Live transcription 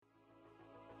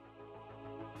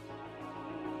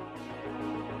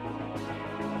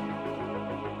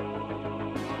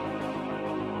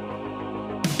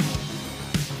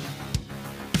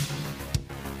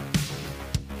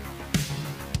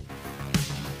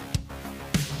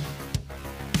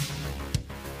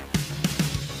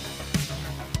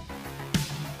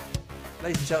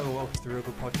Ladies and gentlemen, welcome to the Real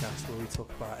Good Podcast, where we talk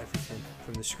about everything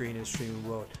from the screen and streaming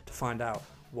world to find out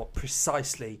what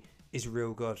precisely is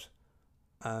real good.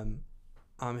 I'm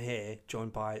here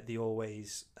joined by the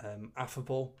always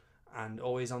affable and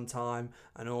always on time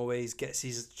and always gets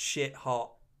his shit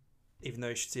hot, even though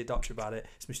you should see a doctor about it.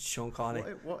 It's Mr. Sean Carney.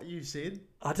 What are you saying?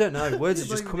 I don't know. Words are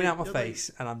just coming out my face,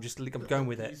 and I'm going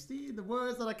with it. You see the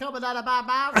words that are coming out of my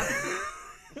mouth.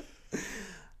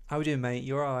 How we doing, mate?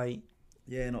 You alright?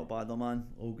 Yeah, not bad, though, man.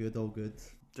 All good, all good.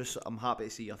 Just, I'm happy to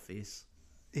see your face.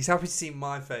 He's happy to see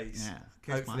my face. Yeah,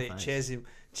 hopefully it cheers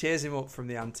him up from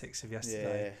the antics of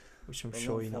yesterday, which I'm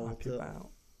sure you're not happy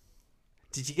about.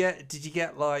 Did you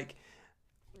get like?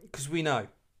 Because we know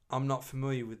I'm not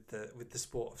familiar with the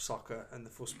sport of soccer and the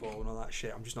football and all that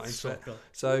shit. I'm just not into it.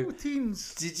 So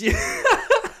teams. Did you?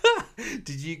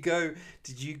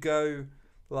 Did you go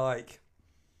like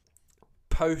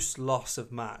post loss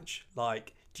of match?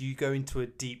 Like, do you go into a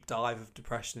deep dive of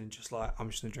depression and just like, I'm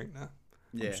just gonna drink now?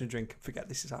 Yeah. I'm just gonna drink and forget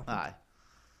this has happened. Aye.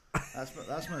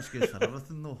 That's my excuse for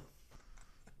everything, though.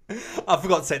 I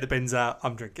forgot to take the bins out.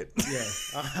 I'm drinking. Yeah.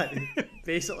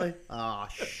 Basically. Ah,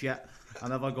 shit. I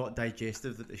never got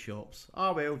digestive at the shops.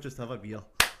 Ah, well, just have a beer.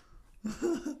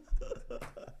 It's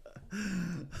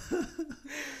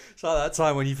like that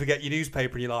time when you forget your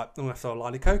newspaper and you're like, I'm going to throw a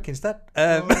line of Coke instead.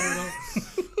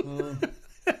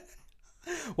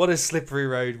 What a slippery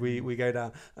road we go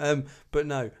down. But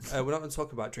no, we're not going to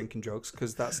talk about drinking drugs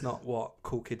because that's not what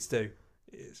cool kids do.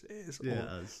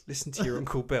 Listen to your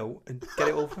Uncle Bill and get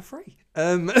it all for free.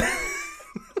 But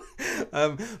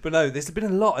no, there's been a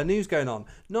lot of news going on.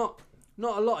 Not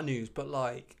a lot of news, but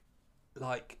like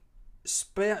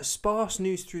sparse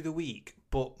news through the week,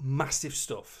 but massive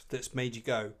stuff that's made you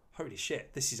go, holy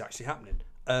shit, this is actually happening.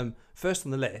 First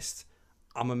on the list,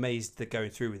 I'm amazed they're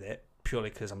going through with it, purely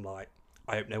because I'm like,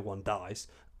 I hope no one dies.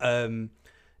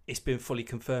 It's been fully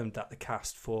confirmed that the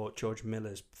cast for George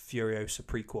Miller's Furiosa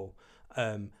prequel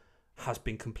has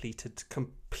been completed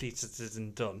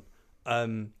and done.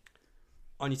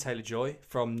 Anya Taylor-Joy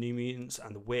from New Mutants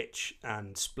and The Witch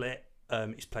and Split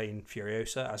is playing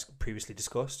Furiosa, as previously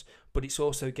discussed, but it's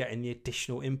also getting the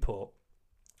additional input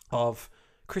of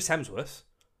Chris Hemsworth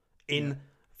in,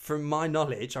 from my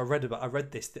knowledge, I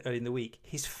read this early in the week,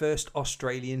 his first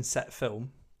Australian set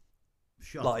film.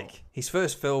 Shut up. His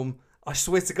first film, I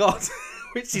swear to God,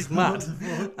 which is mad.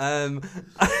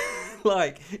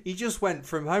 Like, he just went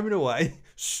from home and away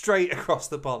straight across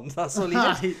the pond. That's all he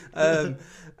did.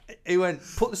 He went,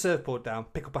 put the surfboard down,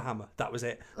 pick up a hammer. That was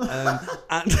it. And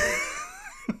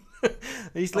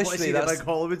he's literally that's big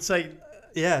Hollywood sign.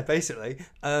 Yeah, basically.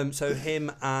 So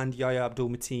him and Yahya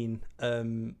Abdul-Mateen,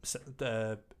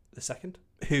 the second,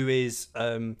 who is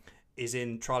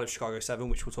in Trial of Chicago 7,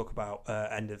 which we'll talk about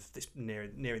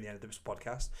nearing the end of this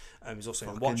podcast. He's also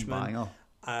in Watchmen.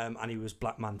 And he was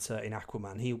Black Manta in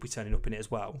Aquaman. He'll be turning up in it as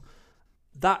well.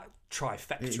 That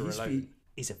trifecta alone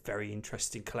is a very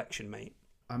interesting collection, mate.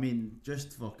 I mean,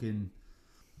 just fucking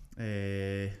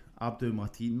Abdul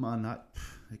Mateen, man.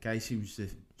 The guy seems to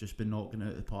just been knocking it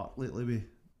out of the park lately with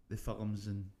the films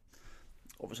and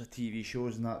obviously TV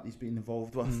shows and that he's been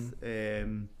involved with.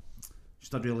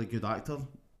 Just a really good actor.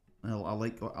 I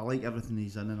like everything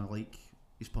he's in, and I like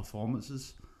his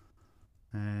performances.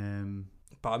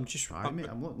 But I'm just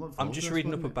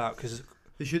reading up about because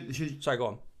they should. Sorry, go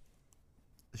on.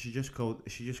 She just called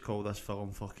this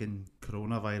film fucking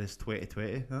Coronavirus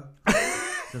 2020, huh?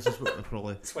 This is what they're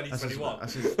probably 2021.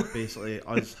 This is basically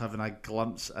us having a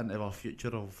glimpse into our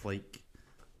future of like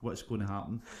what's going to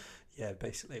happen. Yeah,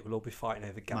 basically we'll all be fighting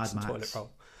over gas Mad and Max. toilet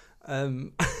roll.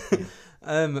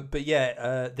 But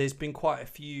yeah, there's been quite a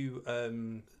few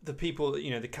the people,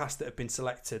 the cast that have been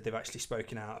selected. They've actually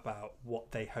spoken out about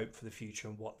what they hope for the future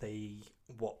and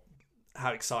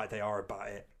how excited they are about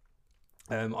it.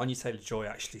 Anya Taylor-Joy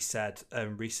actually said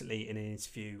recently in an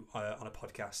interview on a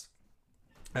podcast,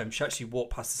 she actually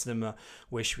walked past the cinema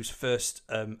where she was first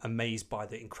amazed by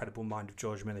the incredible mind of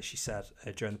George Miller. She said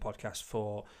during the podcast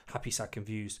for Happy Sad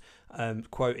Confused,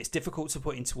 quote, "It's difficult to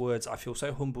put into words. I feel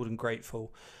so humbled and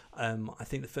grateful. I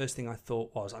think the first thing I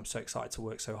thought was, I'm so excited to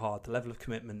work so hard. The level of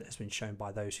commitment that has been shown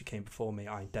by those who came before me,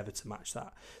 I endeavour to match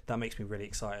that. That makes me really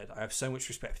excited. I have so much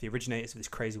respect for the originators of this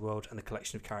crazy world and the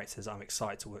collection of characters. I'm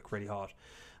excited to work really hard."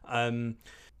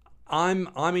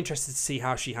 I'm interested to see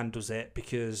how she handles it,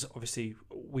 because obviously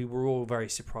we were all very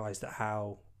surprised at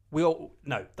how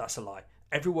no, that's a lie.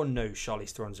 Everyone knows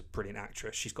Charlize Theron's a brilliant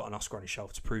actress. She's got an Oscar on her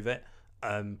shelf to prove it.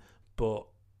 But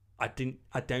I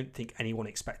don't think anyone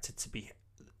expected to be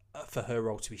for her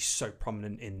role to be so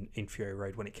prominent in Fury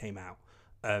Road when it came out.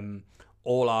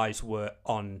 All eyes were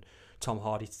on Tom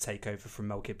Hardy to take over from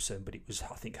Mel Gibson, but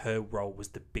I think her role was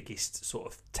the biggest sort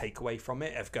of takeaway from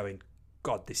it, of going,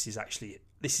 God, this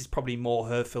is probably more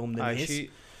her film than his.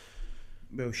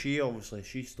 She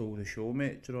stole the show,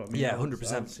 mate. Do you know what I mean? Yeah,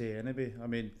 100%. I'd say anyway. I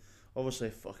mean, obviously,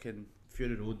 fucking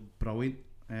Fury Road, brilliant.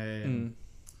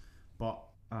 But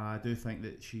I do think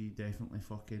that she definitely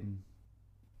fucking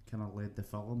kind of led the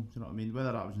film. Do you know what I mean?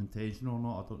 Whether that was intentional or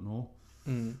not, I don't know.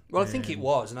 Well, I think it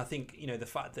was, and I think, you know, the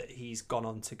fact that he's gone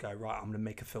on to go, right, I'm going to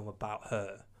make a film about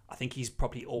her. I think he's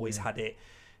probably always had it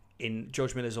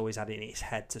George Miller's always had it in his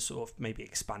head to sort of maybe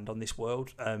expand on this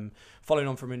world. Following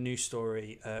on from a news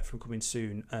story from coming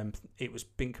soon, it was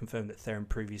been confirmed that Theron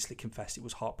previously confessed it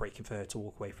was heartbreaking for her to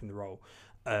walk away from the role.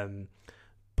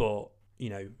 But you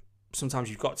know, sometimes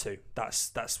you've got to.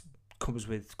 That's comes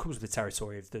with the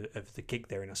territory of the gig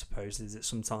they're in, I suppose. Is that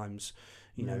sometimes,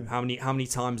 you know, how many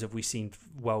times have we seen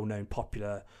well-known,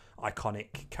 popular,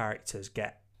 iconic characters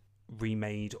get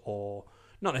remade, or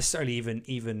not necessarily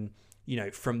even you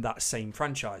know, from that same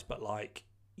franchise, but like,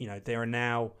 you know, there are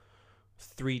now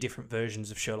 3 different versions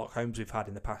of Sherlock Holmes we've had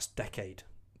in the past decade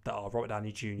that are Robert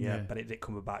Downey Jr., Benedict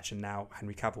Cumberbatch, and now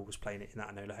Henry Cavill was playing it in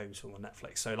that Enola Holmes film on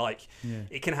Netflix. So like,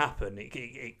 it can happen.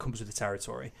 It comes with the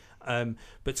territory.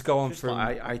 But to go on just from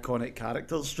like iconic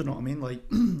characters, do you know what I mean? Like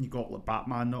you got like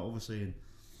Batman, not obviously.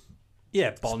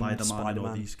 And Bond, Spider-Man,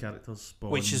 all these characters,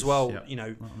 Bonds, which as well, you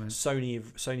know,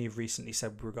 Sony have recently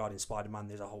said regarding Spider-Man,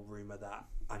 there's a whole rumour that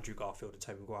Andrew Garfield and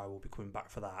Tobey Maguire will be coming back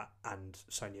for that, and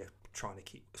Sony are trying to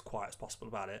keep as quiet as possible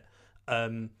about it.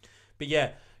 But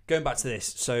yeah, going back to this,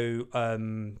 so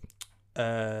Anya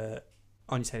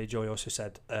Taylor-Joy also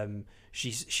said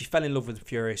she fell in love with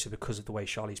Furiosa because of the way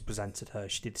Charlize presented her.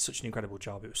 She did such an incredible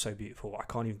job. It was so beautiful. I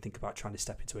can't even think about trying to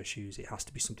step into her shoes. It has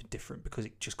to be something different because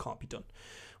it just can't be done.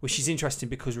 Which is interesting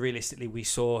because realistically, we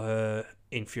saw her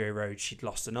in Fury Road. She'd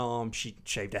lost an arm. She'd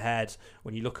shaved her head.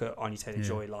 When you look at Anya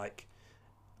Taylor-Joy, like,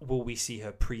 will we see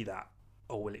her pre that,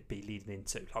 or will it be leading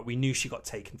into? Like, we knew she got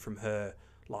taken from her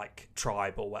like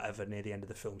tribe or whatever near the end of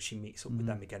the film. She meets up with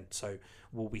them again. So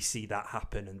will we see that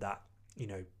happen, and that, you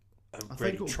know, a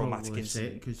really traumatic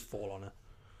incident fall on her?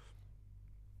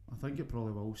 I think it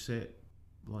probably will set,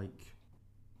 like,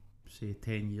 say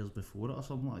 10 years before it or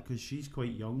something like that, because she's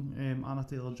quite young, Anna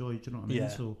Taylor-Joy, do you know what I mean?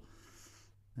 So,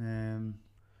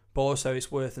 but also it's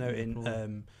worth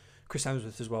noting, Chris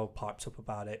Hemsworth as well piped up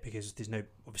about it, because there's no,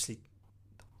 obviously,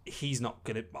 he's not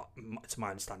going to, to my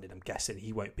understanding, I'm guessing,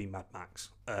 he won't be Mad Max.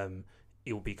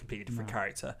 It will be a completely different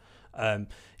character.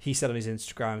 He said on his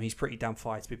Instagram, he's pretty damn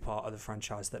fired to be part of the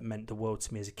franchise that meant the world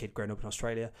to me as a kid growing up in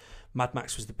Australia. Mad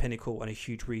Max was the pinnacle and a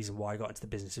huge reason why I got into the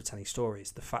business of telling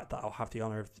stories. The fact that I'll have the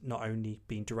honour of not only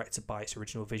being directed by its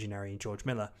original visionary, George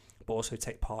Miller, but also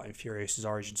take part in Furiosa's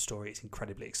origin story is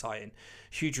incredibly exciting.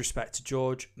 Huge respect to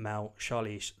George, Mel,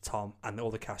 Charlize, Tom, and all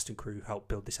the cast and crew who helped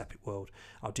build this epic world.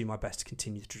 I'll do my best to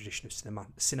continue the tradition of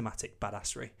cinematic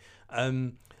badassery.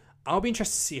 I'll be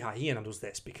interested to see how he handles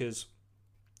this, because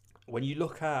when you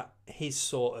look at his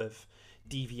sort of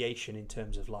deviation in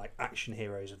terms of like action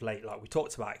heroes of late, like we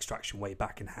talked about Extraction way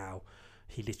back, and how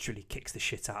he literally kicks the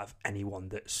shit out of anyone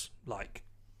that's like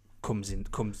comes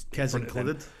kids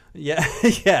included. Yeah.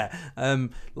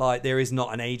 Like there is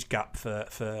not an age gap for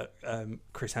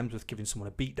Chris Hemsworth giving someone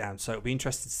a beatdown. So it'll be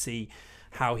interesting to see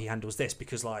how he handles this,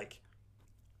 because like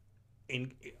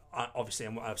obviously,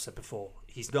 and what I've said before,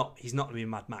 he's not going to be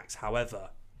Mad Max. However,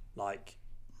 like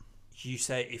you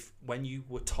say, if when you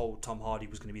were told Tom Hardy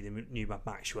was going to be the new Mad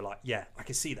Max, you were like, yeah, I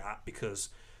can see that, because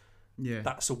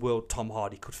that's a world Tom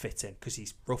Hardy could fit in, because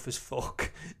he's rough as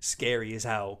fuck, scary as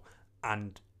hell,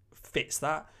 and fits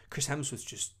that. Chris Hemsworth's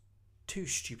just too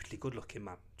stupidly good looking,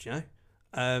 man. Do you know?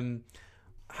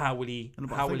 How will he?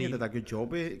 How will he? He did a good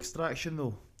job with Extraction,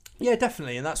 though. Yeah,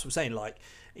 definitely, and that's what I'm saying. Like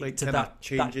to that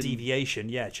deviation,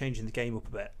 changing the game up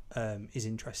a bit is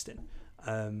interesting.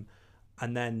 And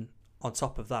then on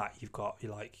top of that, you've got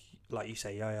like you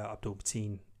say, Yahya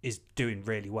Abdul-Mateen is doing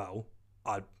really well.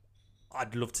 I'd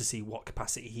love to see what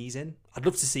capacity he's in. I'd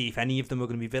love to see if any of them are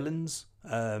going to be villains.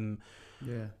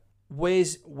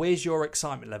 Where's your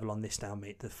excitement level on this now,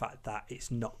 mate? The fact that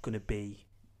it's not going to be,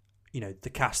 you know,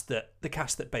 the cast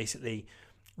that basically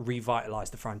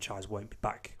revitalized the franchise won't be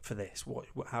back for this.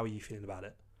 How are you feeling about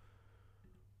it?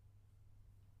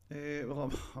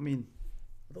 Well, I mean,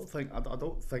 I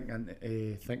don't think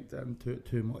into it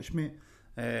too much, mate.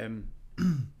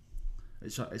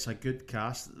 It's a good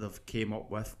cast that they've came up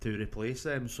with to replace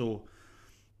them. So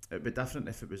it'd be different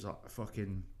if it was a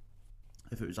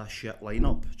shit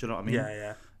lineup. Do you know what I mean?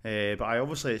 Yeah. But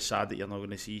obviously it's sad that you're not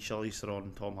going to see Charlize Theron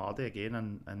and Tom Hardy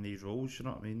again in these roles. You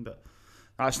know what I mean? But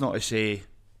that's not to say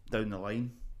down the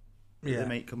line. Yeah. They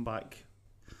might come back,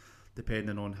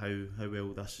 depending on how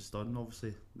well this is done.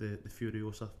 Obviously, the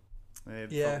Furiosa.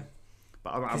 Film.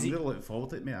 But I'm really looking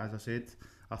forward to it, mate. As I said,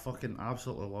 I fucking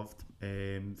absolutely loved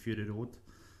Fury Road.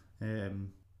 It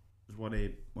was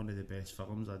one of the best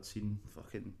films I'd seen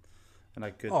fucking in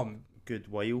a good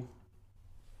while.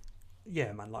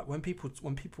 Yeah, man. Like when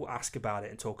people ask about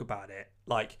it and talk about it,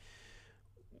 like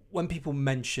when people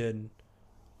mention,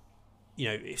 you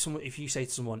know, if you say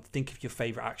to someone, think of your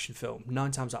favourite action film,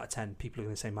 9 times out of 10 people are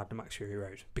going to say Mad Max Fury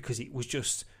Road, because it was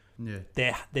just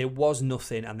there was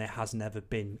nothing, and there has never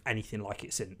been anything like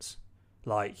it since.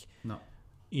 Like, no.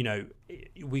 You know,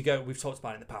 we've talked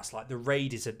about it in the past. Like, The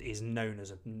Raid is known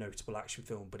as a notable action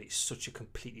film, but it's such a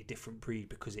completely different breed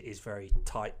because it is very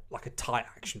tight, like a tight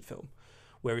action film.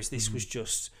 Whereas this was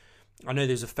just, I know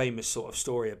there's a famous sort of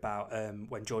story about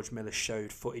when George Miller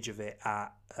showed footage of it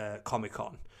at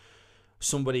Comic-Con.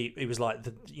 It was like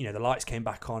the lights came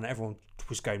back on, everyone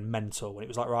was going mental, and it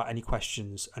was like, right, any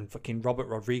questions? And fucking Robert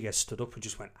Rodriguez stood up and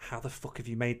just went, "How the fuck have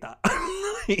you made that?"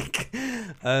 Like,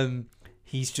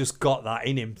 he's just got that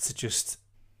in him to just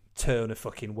turn a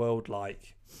fucking world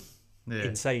like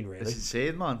insane, really. It's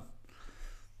insane, man.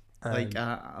 Like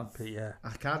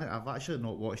I've actually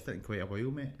not watched it in quite a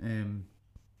while, mate.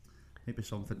 Maybe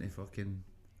something to fucking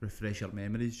refresh your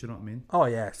memories. Do you know what I mean? Oh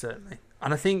yeah, certainly.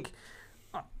 And I think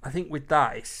with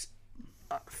that, it's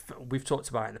we've talked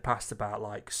about it in the past about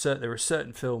like there are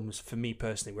certain films for me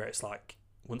personally where it's like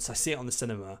once I see it on the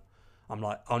cinema, I'm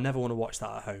like, I'll never want to watch that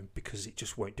at home because it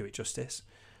just won't do it justice.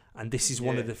 And this is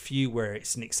one of the few where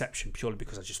it's an exception purely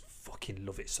because I just fucking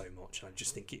love it so much. And I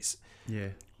just think it's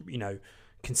you know,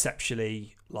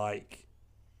 conceptually, like,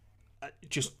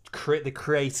 just the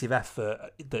creative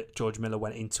effort that George Miller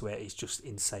went into it is just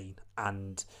insane.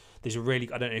 And there's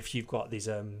I don't know if you've got these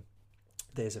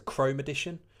there's a Chrome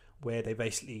edition where they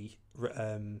basically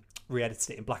re-edited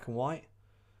it in black and white.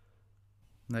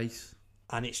 Nice.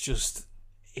 And it's just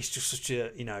such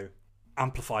a, you know,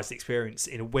 amplifies the experience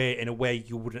in a way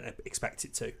you wouldn't expect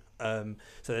it to.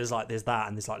 So there's that,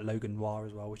 and there's like Logan Noir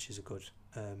as well, which is a good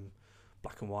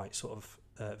black and white sort of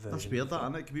version. That's weird, that,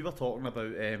 isn't it? We were talking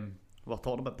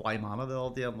about Bly Manor the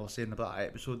other day, and we were saying about that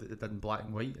episode that they did in black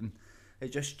and white, and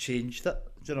it just changed it.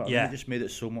 Do you know what I mean? It just made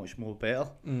it so much more better.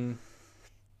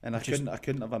 And I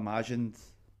couldn't have imagined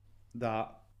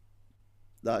that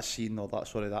scene or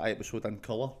that episode in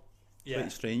colour. It's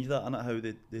quite strange, that, isn't it? How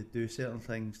they do certain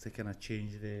things to kind of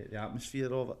change the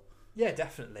atmosphere of it. Yeah,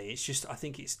 definitely. It's just, I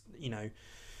think it's, you know,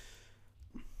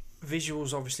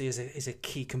 visuals obviously is a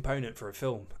key component for a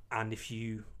film, and if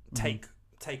you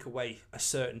take away a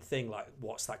certain thing, like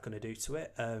what's that going to do to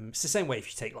it? It's the same way if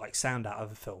you take like sound out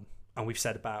of a film, and we've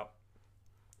said about,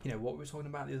 you know, what we were talking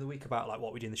about the other week about like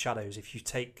what we do in the shadows. If you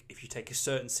take a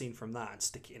certain scene from that and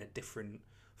stick it in a different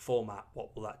format,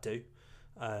 what will that do?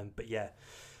 But yeah,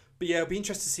 it'll be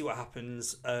interesting to see what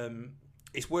happens.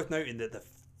 It's worth noting that the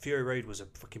Fury Road was a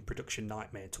fucking production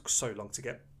nightmare. It took so long to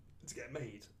get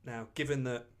made. Now, given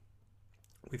that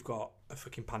we've got a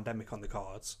fucking pandemic on the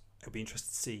cards, it'll be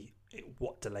interesting to see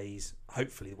what delays,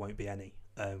 hopefully there won't be any,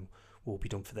 will be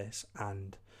done for this.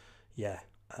 And yeah,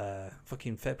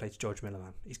 fucking fair play to George Miller,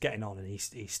 man. He's getting on, and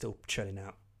he's still churning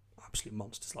out absolute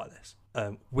monsters like this.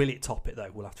 Will it top it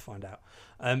though? We'll have to find out.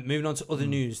 Moving on to other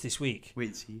news this week. Wait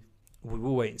and see. We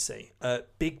will wait and see.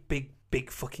 Big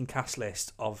fucking cast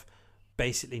list of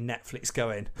basically Netflix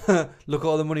going, look at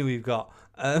all the money we've got.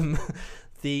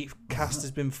 The cast has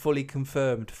been fully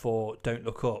confirmed for Don't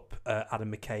Look Up.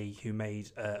 Adam McKay, who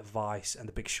made Vice and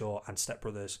The Big Short and Step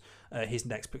Brothers, his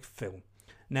next big film.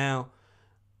 Now,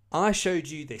 I showed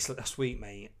you this last week,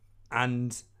 mate,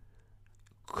 and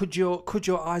could your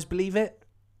eyes believe it?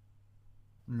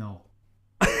 No.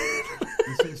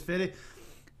 It's very...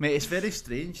 Mate, it's very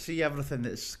strange. See everything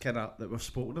that we've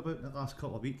spoken about in the last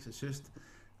couple of weeks. It's just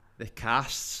the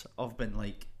casts have been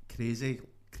like crazy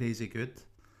good.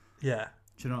 Yeah.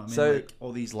 Do you know what I mean? So, like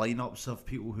all these lineups of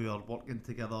people who are working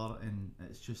together, and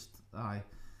it's just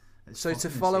It's so to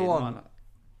follow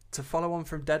on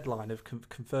from Deadline, have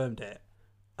confirmed it.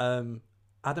 Adam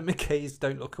McKay's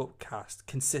Don't Look Up cast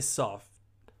consists of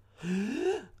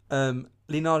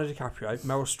Leonardo DiCaprio,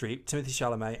 Meryl Streep, Timothy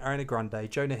Chalamet, Ariana Grande,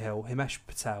 Jonah Hill, Himesh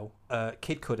Patel,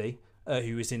 Kid Cudi,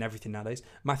 who is in everything nowadays,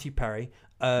 Matthew Perry,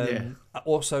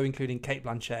 also including Cate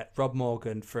Blanchett, Rob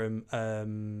Morgan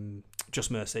from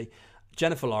Just Mercy,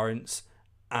 Jennifer Lawrence,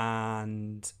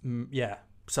 and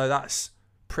so that's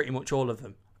pretty much all of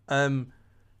them.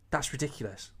 That's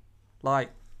ridiculous.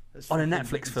 Like, that's on a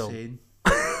Netflix film.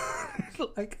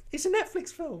 Like, it's a Netflix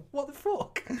film. What the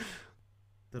fuck?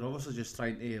 They're obviously just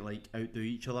trying to like outdo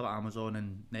each other at Amazon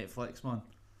and Netflix, man.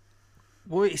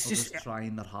 Well, it's They're just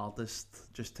trying their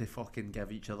hardest just to fucking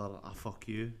give each other a fuck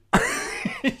you.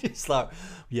 It's like,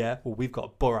 yeah, well, we've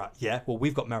got Borat. Yeah, well,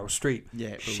 we've got Meryl Streep.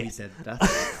 Yeah, but Shit. we did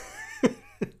this.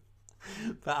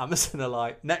 But Amazon are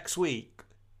like, next week,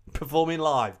 performing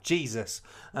live. Jesus.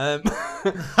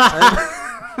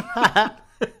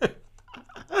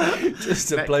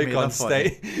 Just a bloke on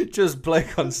stage, just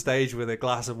bloke on stage with a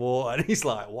glass of water, and he's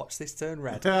like, "Watch this turn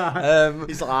red."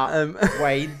 He's like,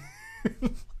 Wayne.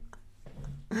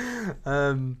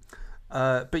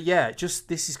 But yeah, just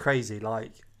this is crazy.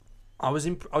 Like, I was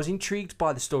intrigued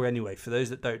by the story anyway. For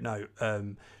those that don't know,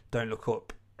 don't look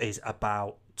up, is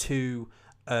about two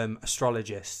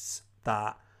astrologists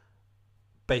that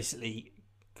basically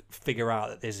figure out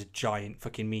that there's a giant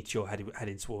fucking meteor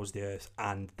heading towards the Earth,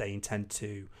 and they intend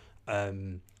to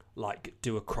like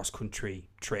do a cross-country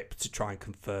trip to try and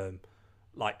confirm,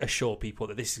 like assure people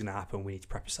that this is going to happen. We need to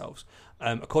prep ourselves.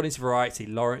 According to Variety,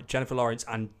 Jennifer Lawrence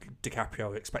and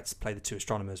DiCaprio are expected to play the two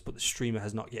astronomers, but the streamer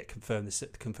has not yet confirmed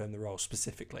the role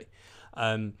specifically.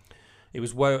 It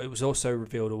was also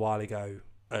revealed a while ago,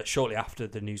 shortly after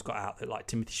the news got out, that like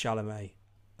Timothée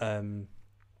Chalamet,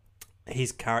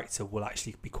 his character will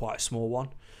actually be quite a small one.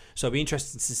 So it'll be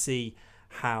interesting to see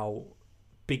how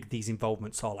big these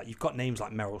involvements are. Like, you've got names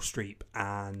like Meryl Streep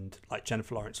and like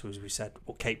Jennifer Lawrence, as we said,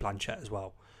 or Kate Blanchett as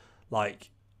well.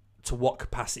 Like, to what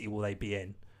capacity will they be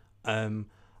in?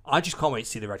 I just can't wait to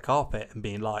see the red carpet and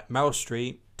being like Meryl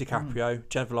Streep, DiCaprio,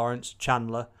 Jennifer Lawrence,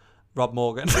 Chandler, Rob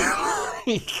Morgan.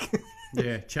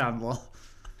 Yeah, Chandler.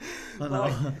 I know.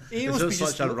 Like, it's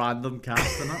just such a random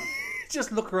cast, isn't it?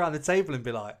 Just look around the table and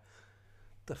be like,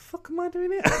 the fuck am I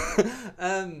doing here?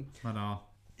 I know.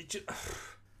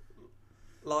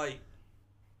 Like,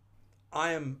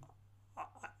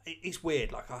 it's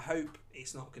weird. Like, I hope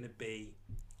it's not going to be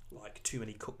like too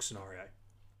many Cook scenario,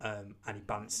 and he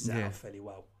balances it out fairly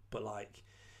well. But like,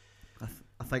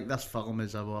 I think this film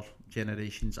is our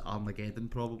generation's Armageddon,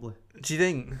 probably. Do you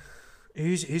think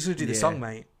who's going to do the song,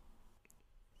 mate?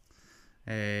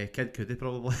 Kid Cudi,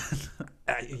 probably.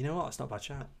 You know what? It's not a bad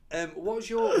shout. What was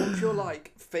your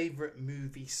like favorite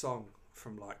movie song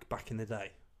from like back in the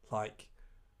day? Like,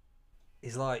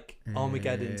 is like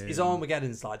Armageddon's? Is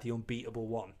Armageddon's like the unbeatable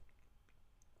one?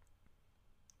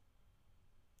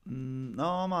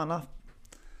 No, man. I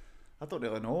don't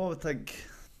really know. I think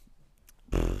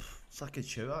it's like a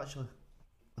show, actually.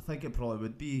 I think it probably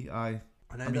would be. I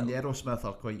mean, the Aerosmith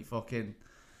are quite fucking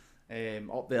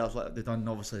up there. Like they've done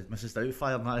obviously Mrs.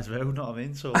 Doubtfire and that as well. You know what I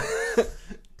mean? So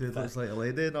dude looks like a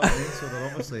lady. You know what I mean? So they're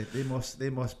obviously they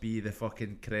must be the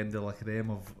fucking creme de la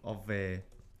creme of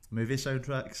movie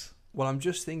soundtracks. Well, I'm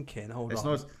just thinking. It's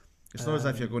not as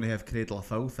if you're going to have Cradle of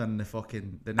Filth in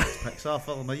the next Pixar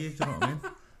film, are you? Do you know what I mean?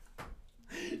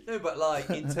 No, but like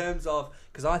in terms of,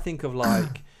 because I think of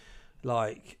like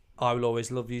I Will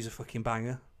Always Love You's a fucking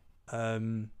banger.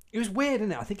 It was weird,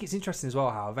 isn't it? I think it's interesting as well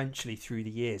how eventually through the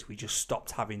years we just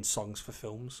stopped having songs for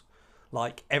films.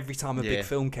 Like every time a big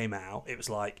film came out, it was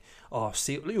like, oh,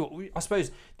 see, I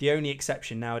suppose the only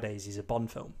exception nowadays is a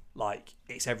Bond film. Like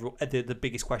it's the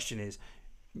biggest question is,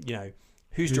 you know,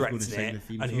 who's directing it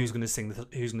and who's going to sing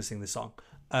the song.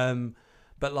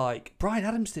 But like Bryan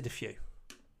Adams did a few.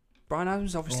 Bryan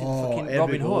Adams obviously fucking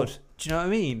Robin Hood. Do you know what I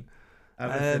mean?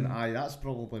 Everything that's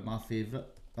probably my favourite,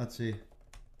 I'd say.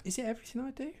 Is it Everything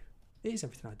I Do? It is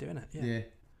Everything I Do, isn't it? Yeah.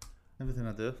 Everything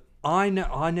I Do. I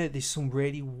know there's some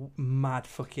really mad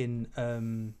fucking it's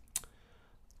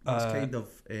kind of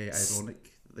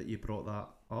ironic that you brought that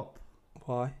up.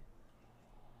 Why?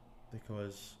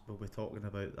 Because we'll be talking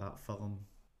about that film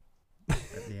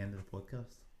at the end of the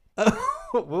podcast.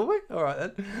 Will we? All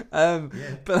right then.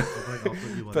 Yeah,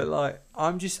 but like,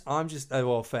 I'm just. Oh,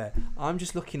 well, fair. I'm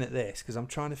just looking at this because I'm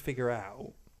trying to figure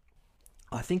out.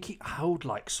 I think it held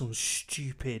like some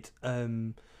stupid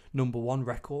number one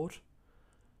record.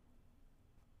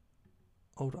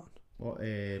 Hold on. What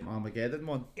Armageddon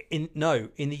one? In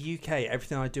the UK,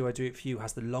 Everything I Do It For You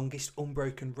has the longest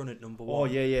unbroken run at number one. Oh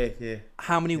yeah.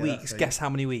 How many weeks? Guess how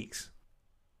many weeks?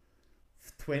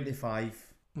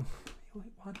 25.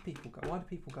 Why do people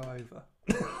go over?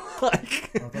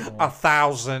 Like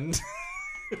 1,000.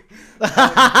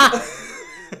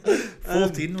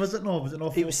 14 was it? No, was it not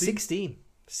 14? It was 16.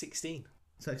 16.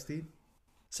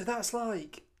 So that's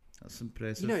like... That's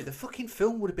impressive. You know, the fucking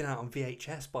film would have been out on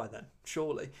VHS by then,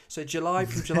 surely. So July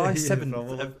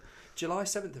 7th July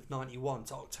 7th of 91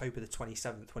 to October the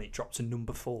 27th when it dropped to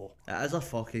number 4. That is a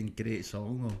fucking great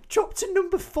song though. Dropped to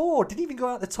number 4. Didn't even go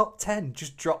out the top 10.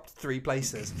 Just dropped 3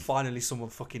 places. Finally someone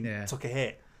fucking took a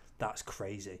hit. That's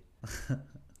crazy.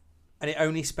 And it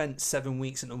only spent 7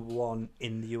 weeks at number 1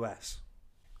 in the US.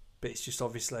 But it's just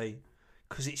obviously...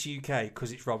 because it's UK,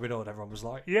 because it's Robin Hood, everyone was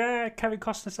like, yeah, Kevin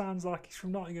Costner sounds like he's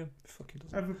from Nottingham. Fucking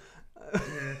doesn't.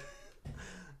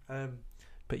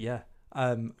 But yeah,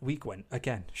 we went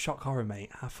again. Shock horror,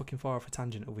 mate. How fucking far off a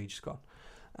tangent have we just gone?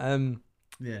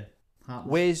 Yeah.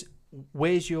 Where's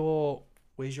your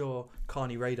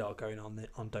Carney radar going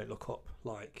on Don't Look Up?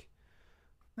 Like,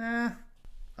 I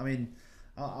mean,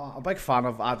 I'm a big fan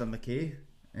of Adam McKay.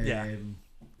 Yeah.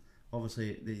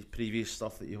 Obviously, the previous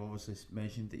stuff that you obviously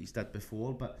mentioned that he's did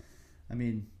before, but I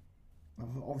mean,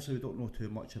 obviously we don't know too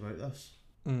much about this.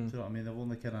 Do you know what I mean? They've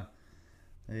only kind of,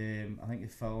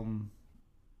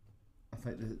 I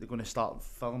think they're going to start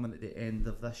filming at the end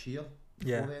of this year.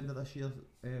 Before the end of this year,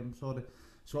 sorry.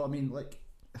 So I mean, like,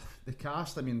 the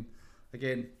cast. I mean,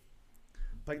 again,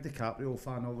 big DiCaprio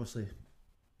fan, obviously.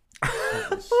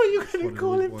 What are you going to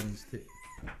call him?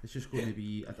 It's just going to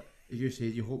be, as you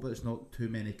said, you hope that it's not too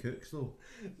many cooks, though.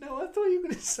 No, I thought you were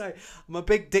going to say I'm a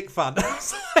big Dick fan. I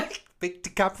was like, big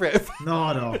DiCaprio fan.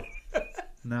 No.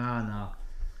 Nah.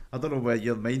 I don't know where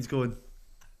your mind's going.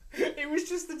 It was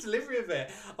just the delivery of it.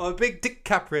 I'm a big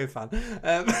DiCaprio fan.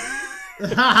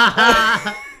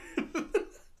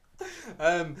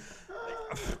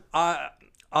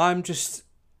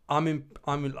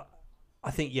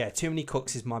 I think too many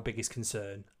cooks is my biggest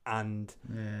concern, and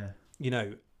you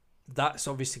know, that's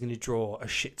obviously going to draw a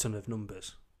shit ton of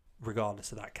numbers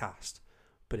regardless of that cast.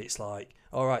 But it's like,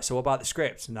 all right, so what about the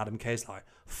script? And Adam Kay's like,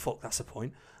 fuck, that's a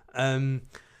point.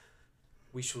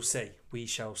 We shall see.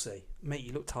 Mate,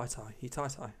 you look tie-tie. You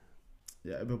tie-tie?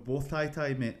 Yeah, we're both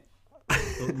tie-tie, mate.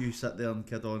 Don't you sit there and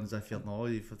kid on as if you're not.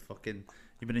 You've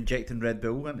been injecting Red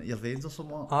Bull into your veins or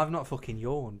something. I've not fucking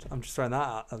yawned. I'm just throwing that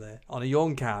out there. On a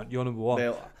yawn count, you're number one.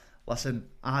 Well, listen,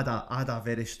 I had a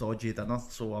very stodgy dinner,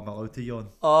 so I'm allowed to yawn.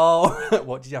 Oh,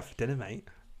 what did you have for dinner, mate?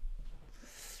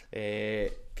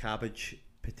 Cabbage,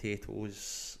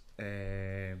 potatoes,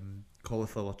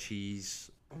 cauliflower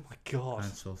cheese. Oh my god.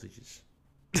 And sausages.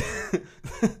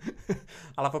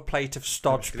 I'll have a plate of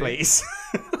stodge, please.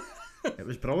 It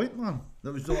was brilliant, man.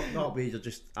 There was not ways of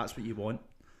just, that's what you want.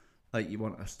 Like, you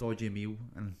want a stodgy meal,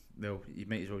 and well, you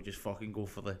might as well just fucking aim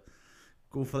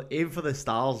for the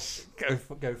stars.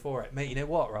 Go for it, mate. You know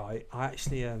what, right? I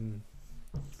actually, in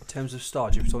terms of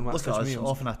stodge, you were talking about stodgy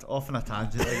meals. Off on a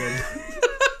tangent again.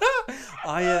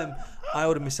 I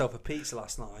ordered myself a pizza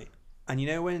last night, and you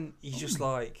know when you just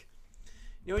like,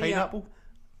 you know, pineapple.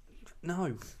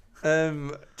 No,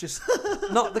 just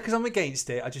not because I'm against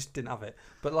it. I just didn't have it.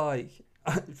 But like,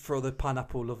 for all the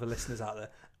pineapple lover listeners out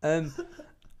there,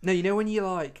 no, you know when you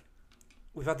like,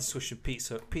 we've had this discussion of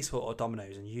Pizza Hut or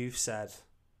Domino's, and you've said,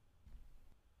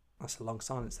 that's a long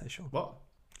silence there, Sean. What?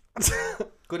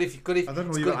 Good if I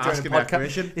don't know. You're asking me a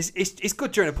question. It's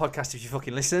good during a podcast if you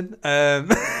fucking listen. I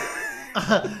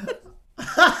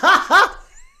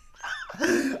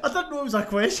didn't know it was a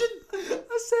question.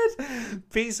 I said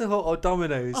Pizza Hut or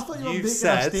Domino's. I thought you were You've making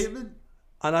said, a statement.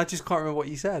 And I just can't remember what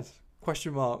you said.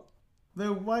 Question mark.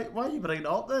 Well, why are you bringing it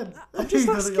up then? I'm just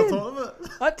asking. You're talking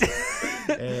about.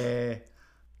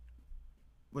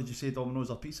 Would you say Domino's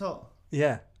or Pizza Hut?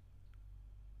 Yeah.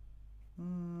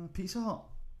 Pizza Hut.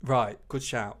 Right, good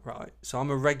shout. Right, so I'm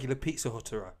a regular Pizza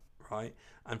Hutter, right?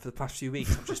 And for the past few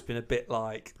weeks, I've just been a bit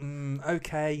like,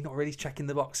 okay, not really checking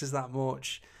the boxes that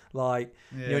much. Like,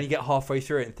 you know, when you get halfway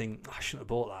through it and think, I shouldn't have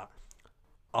bought that.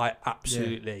 I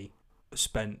absolutely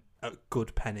spent a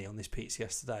good penny on this pizza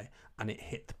yesterday, and it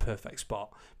hit the perfect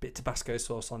spot. Bit Tabasco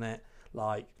sauce on it.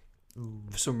 Like,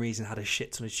 for some reason, had a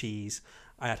shit ton of cheese.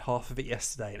 I had half of it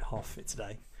yesterday and half of it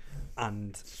today.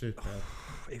 And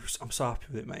I'm so happy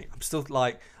with it, mate. I'm still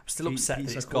upset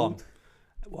that it's gone.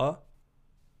 What?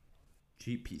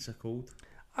 Cheap pizza cold.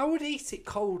 I would eat it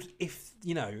cold if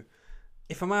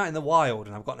I'm out in the wild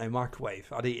and I've got no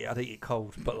microwave. I'd eat it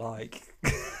cold. But like,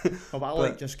 I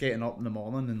like just getting up in the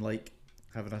morning and like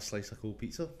having a slice of cold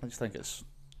pizza. I just think it's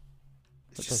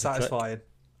just satisfying.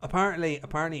 Apparently,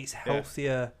 it's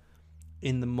healthier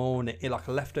in the morning. Like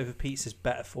a leftover pizza is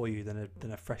better for you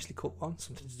than a freshly cooked one.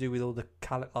 Something to do with all the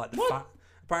fat.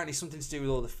 Apparently something to do with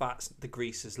all the fats, the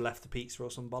grease has left the pizza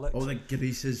or some bollocks. All the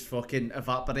grease is fucking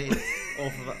evaporated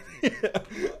off of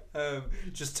it.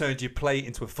 Just turned your plate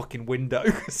into a fucking window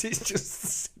because it's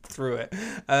just through it.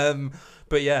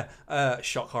 But yeah,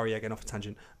 shock horror, getting off a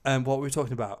tangent. What were we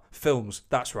talking about? Films,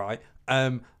 that's right.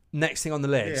 Next thing on the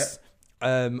list.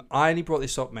 I only brought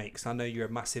this up, mate, because I know you're a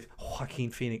massive Joaquin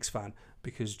Phoenix fan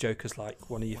because Joker's like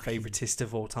one of your favouriteest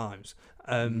of all times.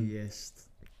 Yes.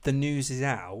 The news is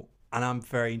out. And I'm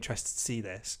very interested to see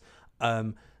this.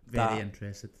 Very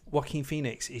interested. Joaquin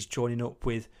Phoenix is joining up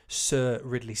with Sir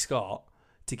Ridley Scott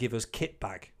to give us Kit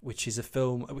Bag, which is a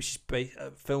film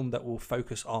that will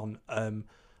focus on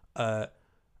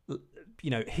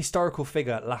historical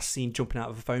figure last seen jumping out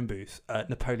of a phone booth,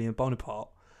 Napoleon Bonaparte.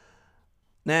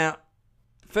 Now,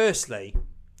 firstly,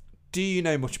 do you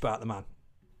know much about the man?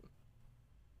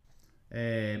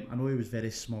 I know he was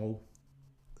very small.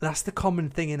 That's the common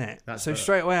thing, innit? So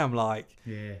straight away I'm like,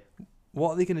 yeah,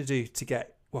 what are they going to do to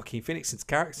get Joaquin Phoenix's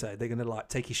character? They're going to like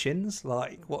take his shins?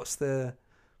 Like, what's the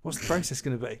process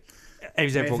going to be?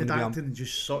 Is everyone going to be on?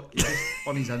 Just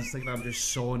on his Instagram, just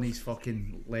sawing his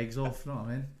fucking legs off. You know what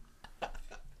I mean?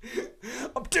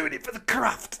 I'm doing it for the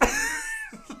craft.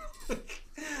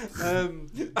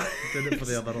 Did it for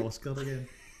the other Oscar again.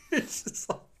 It's just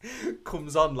like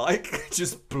comes on like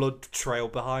just blood trail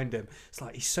behind him. It's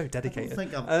like he's so dedicated. I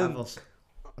don't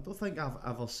think I've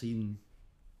ever seen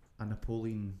a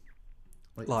Napoleon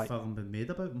like film been made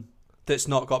about him that's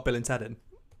not got Bill and Ted in.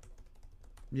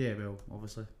 Yeah, well,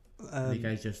 obviously the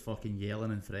guy's just fucking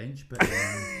yelling in French. But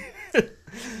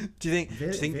do you think?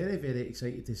 Very, very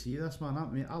excited to see this, man. I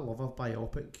mean, I love a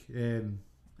biopic, and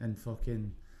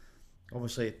fucking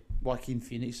obviously Joaquin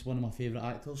Phoenix is one of my favourite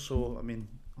actors. So I mean,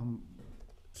 I'm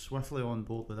swiftly on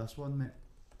board with this one, mate.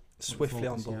 Swiftly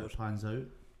on board. It pans out.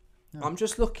 Yeah. I'm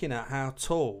just looking at how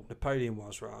tall Napoleon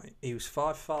was. Right, he was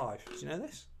 5'5". Do you know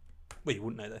this? Well, you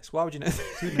wouldn't know this. Why would you know this?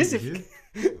 Same height as you.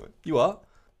 You what?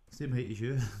 Same height as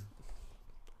you.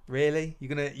 Really?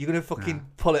 You're gonna fucking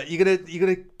pull it? You're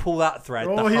gonna pull that thread?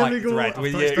 Oh, the here height we go. Thread, I've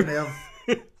with touched you? a nerve.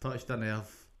 Touched a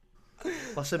nerve.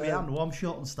 Listen, mate, I know I'm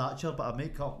short in stature, but I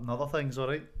make up in other things,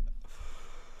 alright?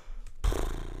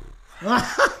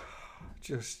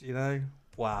 Just,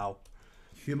 wow.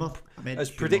 Humour.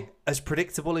 As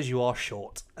predictable as you are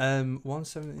short.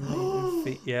 170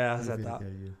 feet. Yeah, I said that.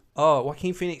 Yeah. Oh,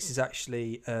 Joaquin Phoenix is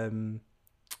actually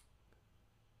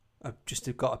I've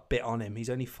just got a bit on him. He's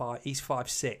only 5. He's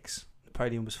 5'6".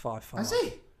 Napoleon was 5'5". Is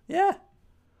he? Yeah.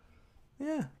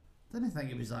 Didn't think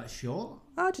he was that short.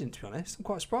 I didn't, to be honest. I'm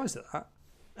quite surprised at that.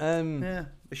 Yeah,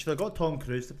 they should have got Tom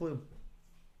Cruise to play him.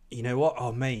 You know what?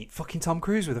 Oh, mate, fucking Tom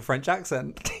Cruise with a French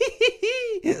accent.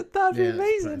 That'd be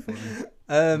amazing.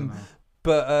 So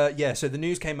the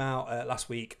news came out last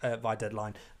week via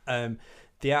Deadline.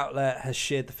 The outlet has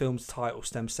shared the film's title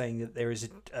stem, saying that there is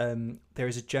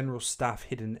a general staff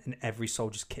hidden in every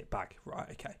soldier's kit bag. Right?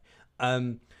 Okay.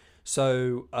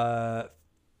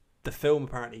 The film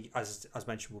apparently, as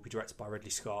mentioned, will be directed by Ridley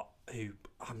Scott, who,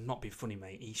 I'm not being funny,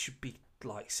 mate. He should be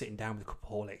like sitting down with a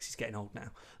couple of Horlicks. He's getting old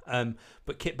now.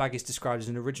 But Kit Bag is described as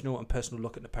an original and personal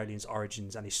look at Napoleon's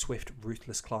origins and his swift,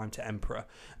 ruthless climb to emperor,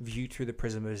 viewed through the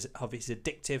prism of his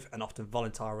addictive and often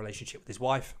volatile relationship with his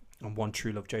wife and one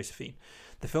true love, Josephine.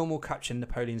 The film will capture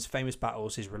Napoleon's famous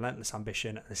battles, his relentless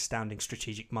ambition and astounding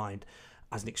strategic mind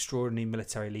as an extraordinary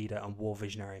military leader and war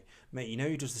visionary. Mate, you know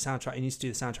who does the soundtrack? He needs to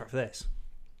do the soundtrack for this.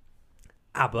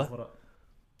 ABBA.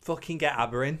 Fucking get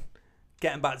ABBA in.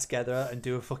 Get them back together and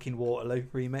do a fucking Waterloo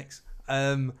remix.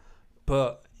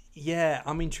 But yeah,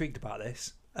 I'm intrigued about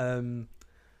this.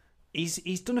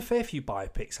 He's done a fair few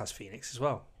biopics, has Phoenix, as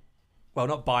well. Well,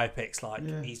 not biopics, like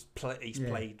he's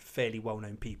played fairly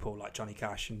well-known people like Johnny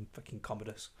Cash and fucking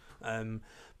Commodus.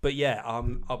 But yeah,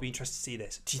 I'll be interested to see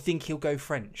this. Do you think he'll go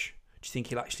French? Do you think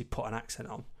he'll actually put an accent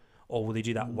on? Or will they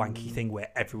do that wanky thing where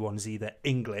everyone's either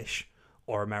English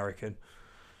or American?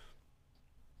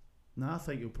 No, I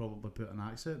think he'll probably put an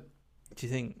accent. Do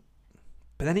you think?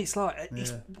 But then it's like,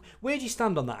 where do you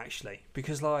stand on that actually?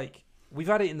 Because like we've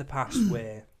had it in the past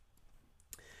where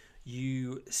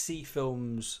you see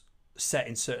films set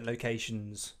in certain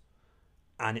locations,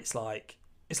 and it's like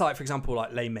for example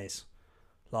like Les Mis,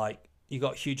 like you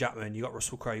got Hugh Jackman, you got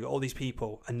Russell Crowe, you got all these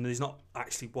people, and there's not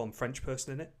actually one French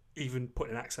person in it, even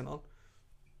putting an accent on.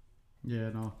 Yeah,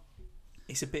 no.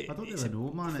 It's a bit. I don't really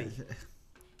know, man.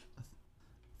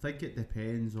 I think it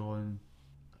depends on,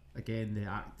 again, the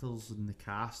actors and the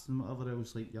cast and whatever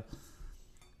else. Like,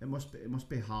 it must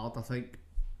be hard. I think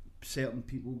certain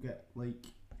people get like,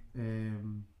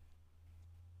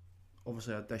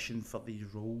 obviously audition for these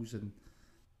roles, and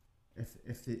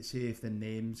if the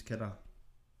names kind of,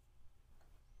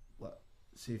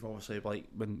 say if obviously like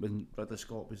when Ridley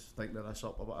Scott was thinking of this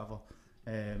up or whatever,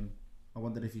 I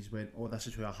wonder if he's went, oh, this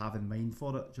is who I have in mind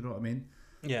for it. Do you know what I mean?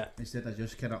 Yeah. Instead of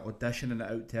just kind of auditioning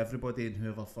it out to everybody, and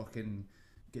whoever fucking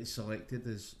gets selected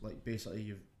is like basically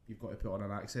you've got to put on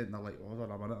an accent, and they're like, oh, hold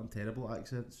on a minute, I'm terrible at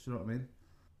accents. Do you know what I mean?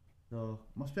 So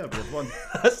must be a weird one.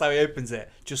 That's how he opens it.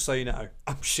 Just so you know,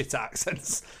 I'm shit at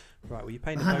accents. Right, well, you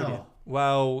painted Napoleon.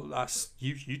 Well, that's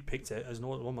you picked it as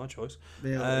not my choice.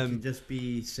 Yeah, it can just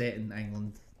be set in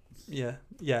England. Yeah.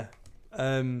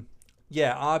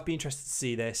 yeah, I'd be interested to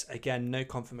see this. Again, no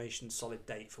confirmation, solid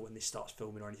date for when this starts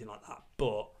filming or anything like that.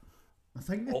 But I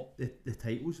think the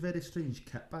title's very strange.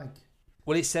 Kitbag.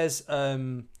 well, it says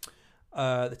the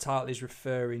title is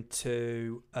referring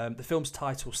to the film's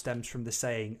title stems from the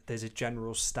saying, "There's a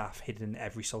general's staff hidden in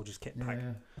every soldier's kit bag."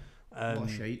 Yeah. A lot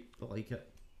of shite, but like it.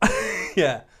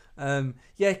 Yeah.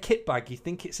 Kit bag. You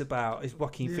think it's about is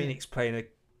Joaquin Phoenix playing a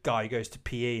guy who goes to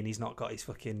PE and he's not got his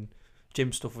fucking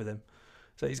gym stuff with him,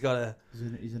 so he's got a.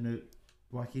 He's a new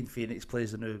Joaquin Phoenix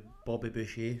plays the new Bobby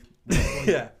Boucher.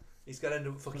 Yeah, he's got to end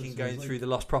up fucking going through the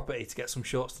lost property to get some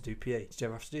shorts to do PE. Did you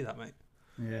ever have to do that, mate?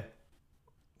 Yeah.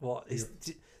 What is?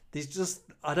 There's just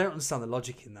I don't understand the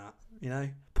logic in that. You know,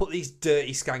 put these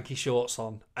dirty skanky shorts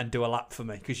on and do a lap for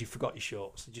me because you forgot your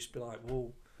shorts, and just be like,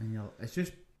 whoa. And it's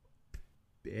just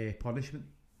punishment.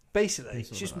 Basically, it's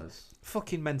just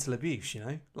fucking mental abuse, you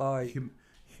know? Like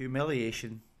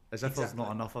humiliation, as if there's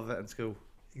not enough of it in school.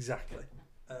 Exactly.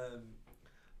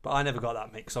 But I never got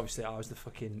that, mate, because obviously I was the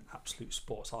fucking absolute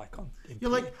sports icon. You're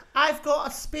like, I've got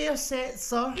a spare set,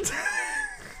 sir.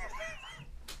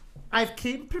 I've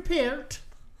came prepared.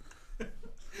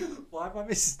 Why am I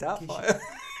Mrs. Doubtfire?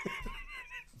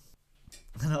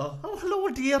 Oh, hello,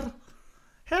 dear.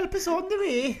 Help is on the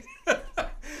way.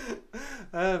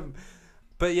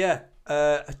 But yeah,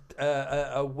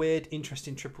 a weird,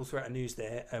 interesting triple threat of news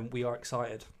there, and we are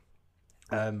excited.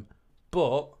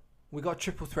 But we got a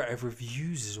triple threat of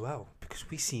reviews as well, because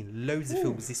we've seen loads of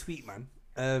films this week, man.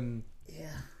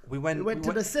 Yeah. We went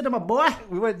to the cinema, boy.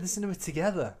 We went to the cinema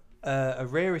together. A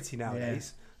rarity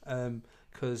nowadays.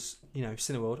 Because,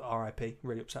 Cineworld, RIP,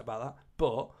 really upset about that.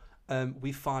 But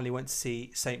we finally went to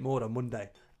see St. Maud on Monday.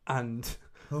 And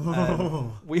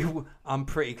I'm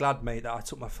pretty glad, mate, that I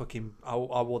took my I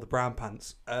wore the brown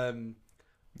pants.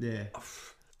 Yeah.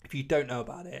 If you don't know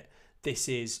about it, this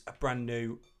is a brand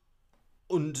new,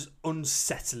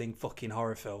 unsettling fucking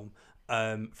horror film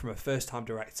from a first-time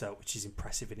director, which is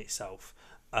impressive in itself.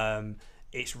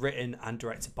 It's written and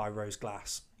directed by Rose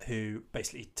Glass, who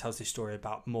basically tells this story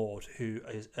about Maud, who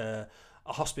is a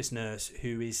hospice nurse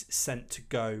who is sent to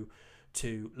go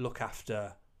to look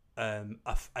after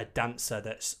a dancer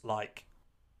that's like,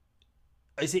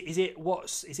 is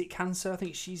it cancer? I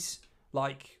think she's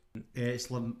like, yeah, it's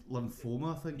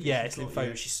lymphoma. I think. Yeah, it's lymphoma.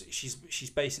 Yeah. She's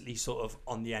basically sort of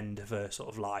on the end of her sort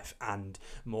of life, and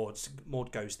Maud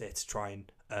goes there to try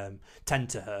and tend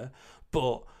to her,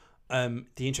 but. The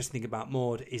interesting thing about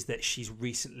Maud is that she's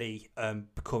recently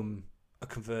become a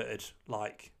converted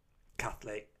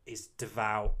Catholic, is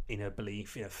devout in her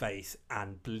belief, in her faith,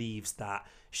 and believes that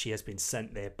she has been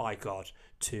sent there by God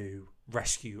to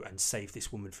rescue and save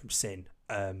this woman from sin.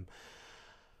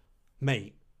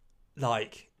 Mate,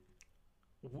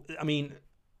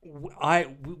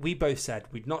 we both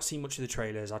said we'd not seen much of the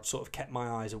trailers. I'd sort of kept my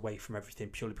eyes away from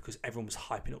everything purely because everyone was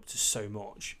hyping up to so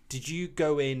much. Did you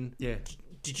go in? Yeah.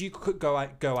 Did you go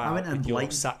out with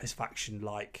your satisfaction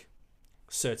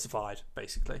certified,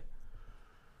 basically?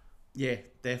 Yeah,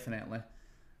 definitely.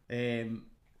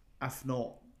 If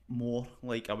not more,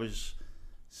 I was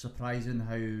surprising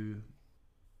how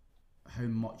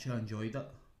much I enjoyed it.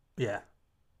 Yeah.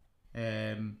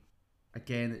 Again,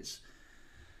 it's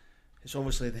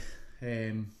obviously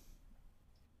a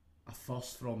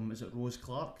first from, is it Rose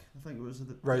Clark? I think it was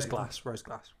Rose Glass.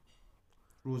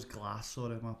 Rose Glass,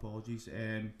 sorry, my apologies.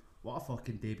 What a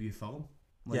fucking debut film.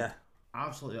 Yeah.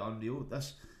 Absolutely unreal.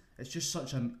 It's just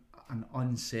such an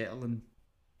unsettling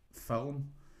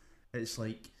film. It's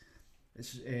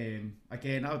again,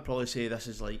 I would probably say this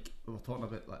is we were talking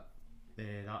about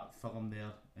that film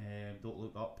there, Don't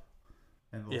Look Up,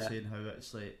 and we were saying how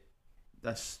it's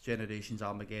this generation's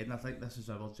Armageddon. I think this is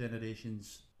our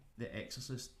generation's The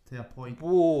Exorcist to a point.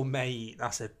 Whoa, mate,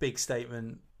 that's a big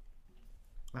statement.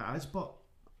 It is, but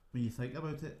when you think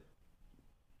about it,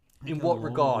 in what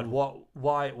regard? Why?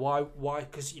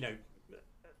 Because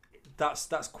that's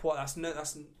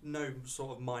no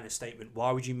sort of minor statement.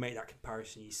 Why would you make that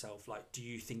comparison yourself? Do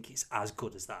you think it's as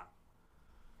good as that?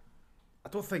 I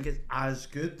don't think it's as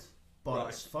good, but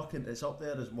it's up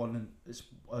there as one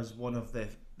of the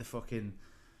fucking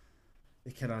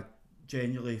the kind of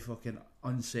genuinely fucking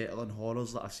unsettling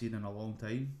horrors that I've seen in a long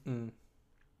time. Mm.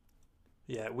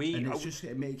 Yeah,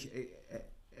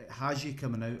 it has you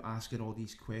coming out asking all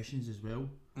these questions as well.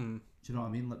 Mm. Do you know what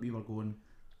I mean? We were going,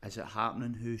 is it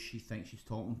happening? Who she thinks she's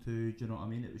talking to? Do you know what I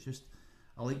mean? It was just,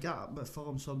 I like that about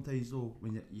film sometimes though,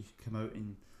 when you come out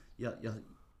and you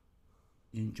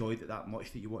enjoyed it that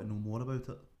much that you want to know more about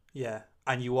it. Yeah,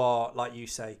 and you are, like you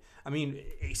say, I mean,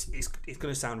 it's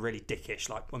going to sound really dickish,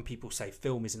 when people say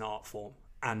film is an art form,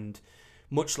 and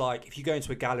much like if you go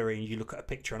into a gallery and you look at a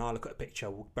picture and I look at a picture,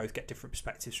 we'll both get different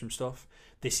perspectives from stuff.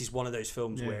 This is one of those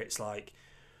films where it's like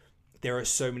there are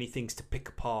so many things to pick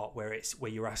apart, where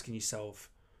you're asking yourself,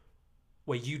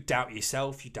 where you doubt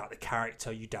yourself, you doubt the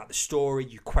character, you doubt the story,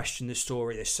 you question the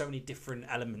story. There's so many different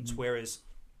elements. Whereas,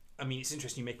 I mean, it's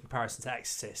interesting you make a comparison to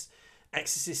Exorcist.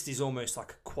 Exorcist is almost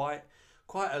like quite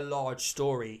a large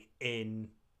story in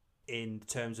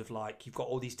terms of like you've got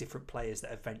all these different players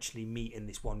that eventually meet in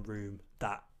this one room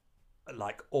that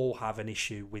like all have an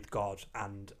issue with God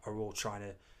and are all trying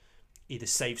to either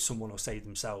save someone or save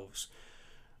themselves.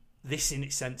 This in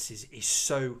its sense is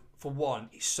so, for one,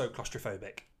 it's so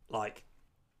claustrophobic. Like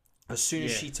as soon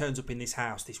as she turns up in this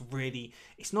house,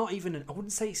 it's not even I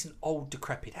wouldn't say it's an old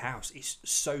decrepit house. It's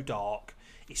so dark,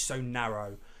 it's so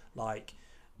narrow. Like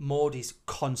Maud is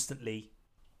constantly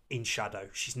in shadow.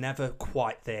 She's never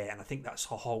quite there, and I think that's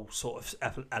her whole sort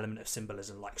of element of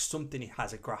symbolism. Like something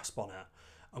has a grasp on her,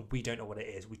 and we don't know what it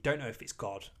is. We don't know if it's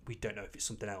God. We don't know if it's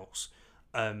something else.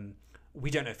 We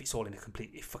don't know if it's all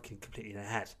completely in her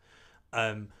head.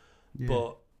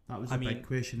 But that was a big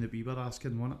question that we were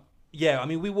asking, wasn't it? Yeah, I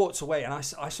mean, we walked away, and I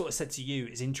sort of said to you,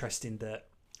 it's interesting that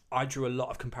I drew a lot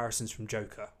of comparisons from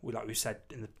Joker. Like we said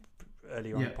in the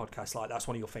earlier on the podcast, like that's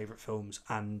one of your favourite films,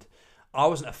 and I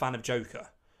wasn't a fan of Joker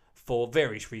for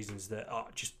various reasons that are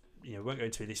just, we won't go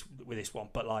into this with this one,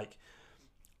 but like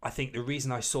I think the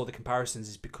reason I saw the comparisons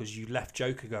is because you left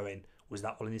Joker going, was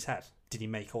that all in his head? Did he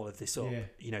make all of this up?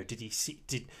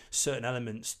 Did certain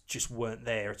elements just weren't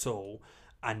there at all?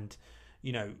 And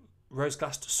Rose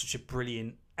Glass does such a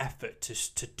brilliant effort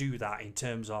to do that in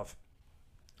terms of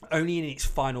only in its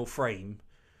final frame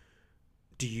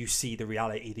do you see the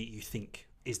reality that you think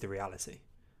is the reality.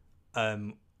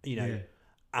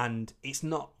 And it's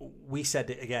not, we said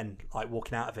it again, like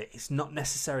walking out of it, it's not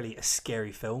necessarily a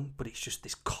scary film, but it's just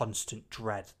this constant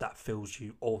dread that fills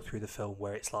you all through the film,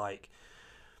 where it's like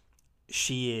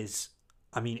it's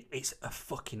a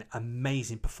fucking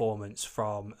amazing performance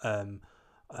from I'm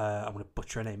going to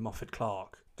butcher her name, Moffat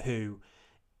Clark, who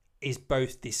is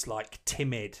both this like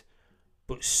timid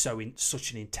but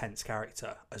such an intense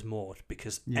character as Maud,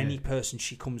 because any person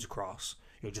she comes across,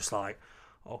 you're just like,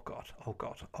 oh god,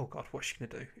 what's she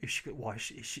gonna do?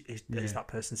 Is that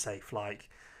person safe? Like,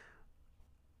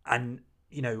 and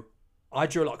I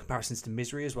drew a lot of comparisons to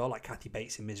Misery as well, like Kathy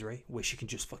Bates in Misery, where she can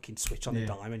just fucking switch on the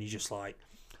dime, and you're just like,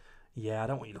 I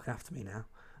don't want you looking after me now.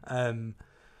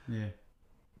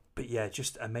 But yeah,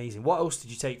 just amazing. What else did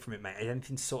you take from it, mate?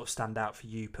 Anything to sort of stand out for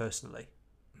you personally?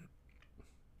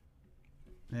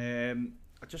 I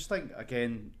just think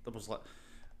again there was like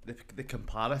the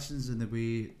comparisons and the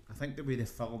way the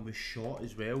film was shot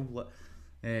as well. Like,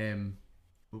 we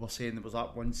were saying there was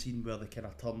that one scene where they kind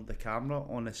of turned the camera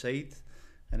on the side,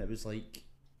 and it was like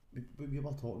we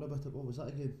were talking about it. What was that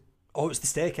again? Oh, it was the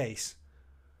staircase.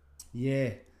 Yeah.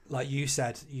 Like you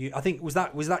said, I think was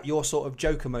that your sort of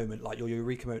Joker moment, like your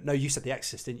Eureka moment? No, you said The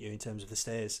Exorcist, didn't you? In terms of the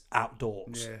stairs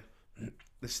outdoors. Yeah.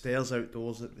 The stairs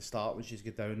outdoors at the start when she's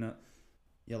get down it.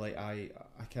 You're like, I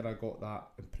kind of got that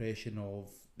impression of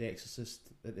The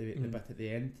Exorcist at the bit at the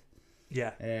end.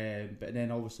 Yeah. But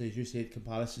then obviously, as you said,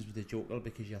 comparisons with the Joker,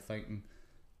 because you're thinking,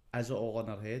 is it all in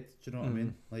her head? Do you know what I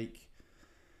mean? Like,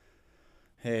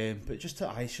 but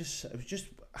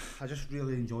I just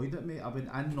really enjoyed it, mate. I went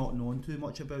in not knowing too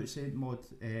much about Saint Maud.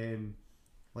 We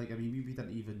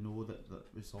didn't even know that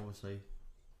was obviously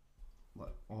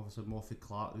Moffat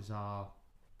Clark was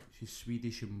she's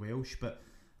Swedish and Welsh, but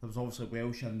there was obviously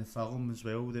Welsh in the film as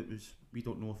well. We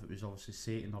don't know if it was obviously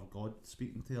Satan or God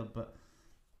speaking to her, but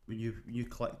when you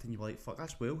clicked and you were like, fuck,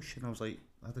 that's Welsh, and I was like,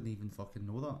 I didn't even fucking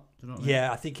know that. Do you know what I mean?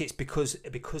 I think it's because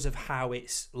of how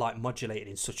it's like modulated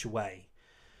in such a way.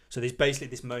 So there's basically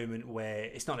this moment where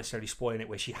it's not necessarily spoiling it,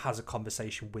 where she has a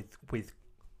conversation with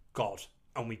God,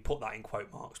 and we put that in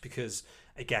quote marks because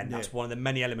again that's one of the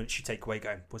many elements you take away.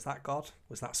 Going, was that God?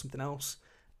 Was that something else?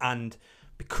 And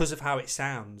because of how it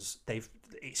sounds,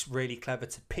 it's really clever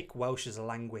to pick Welsh as a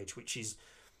language, which is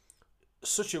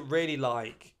such a really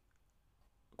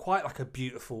quite like a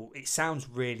beautiful. It sounds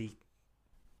really,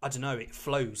 I don't know, it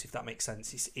flows, if that makes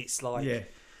sense. It's like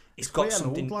it's got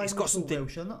something. It's got something.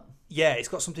 Welsh, isn't it? Yeah, it's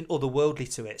got something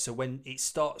otherworldly to it. So when it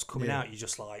starts coming out, you're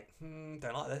just like, don't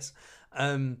like this.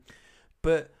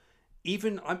 But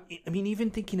even even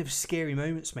thinking of scary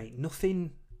moments, mate.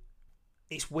 Nothing.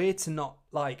 It's weird to not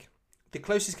like. The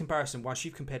closest comparison, once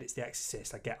you've compared it to The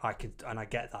Exorcist, I get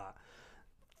that.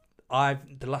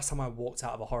 The last time I walked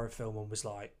out of a horror film and was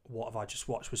like, what have I just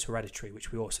watched, was Hereditary,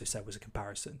 which we also said was a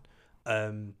comparison.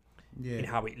 In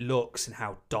how it looks and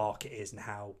how dark it is and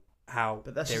how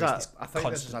but this there is is this I think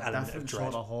this is a constant element different of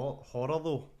dread. sort of horror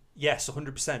though. Yes,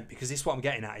 100%. Because this is what I'm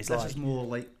getting at. Is This like is more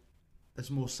like it's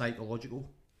more psychological.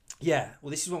 yeah.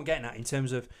 Well, this is what I'm getting at in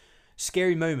terms of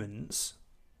scary moments.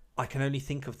 I can only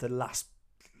think of the last,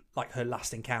 like her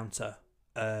last encounter,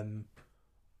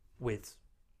 with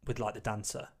like the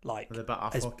dancer. Like The bit I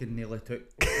fucking nearly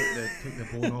took the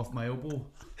bone off my elbow,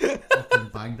 fucking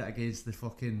banged it against the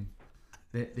fucking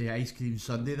the ice cream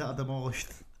sundae that I demolished.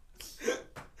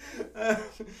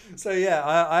 So yeah,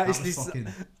 I That actually was fucking.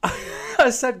 I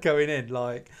said going in,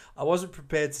 like, I wasn't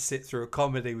prepared to sit through a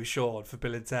comedy with Sean for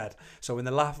Bill and Ted. So when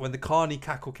the Carney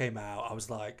cackle came out, I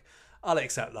was like, I'll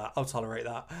accept that. I'll tolerate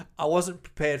that. I wasn't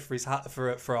prepared for his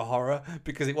for a horror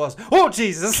because it was, oh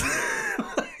Jesus.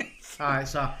 Alright,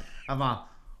 so I'm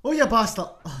oh you bastard.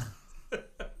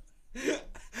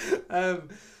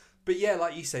 But yeah,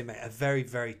 like you say, mate, a very,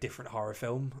 very different horror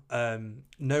film.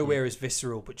 Nowhere as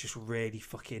visceral, but just really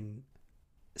fucking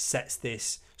sets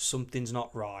this something's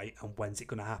not right and when's it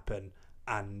going to happen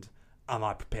and am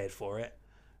I prepared for it?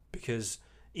 Because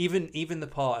even the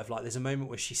part of like there's a moment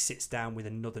where she sits down with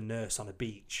another nurse on a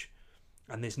beach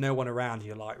and there's no one around and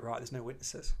you're like, right, there's no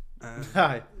witnesses. Do you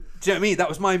know what I mean? That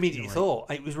was my immediate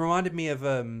thought. It was reminded me of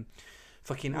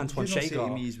fucking Antoine Did you not say to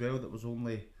Chegar. me as well there was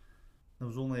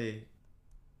only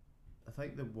I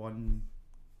think the one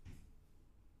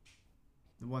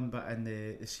bit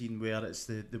in the scene where it's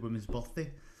the woman's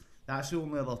birthday. That's the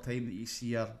only other time that you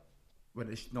see her when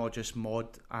it's not just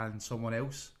Maud and someone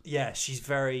else. Yeah, she's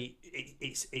very.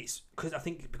 It's because I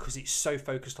think because it's so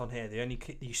focused on her.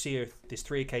 You see her. There's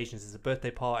 3 occasions. There's a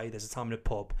birthday party. There's a time in a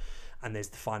pub, and there's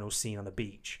the final scene on the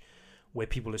beach, where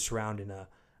people are surrounding her,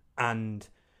 and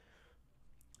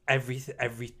every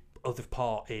other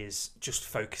part is just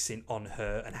focusing on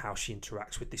her and how she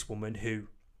interacts with this woman who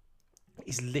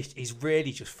is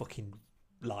really just fucking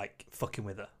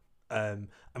with her.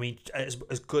 I mean, as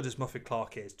good as Muffet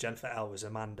Clark is, Jennifer Elwes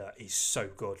Amanda is so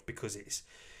good because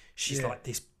she's like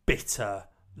this bitter,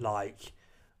 like,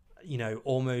 you know,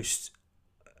 almost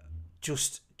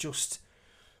just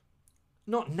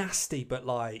not nasty, but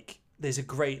like there's a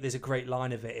great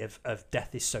line of it of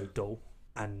death is so dull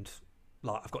and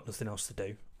like I've got nothing else to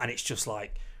do, and it's just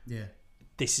like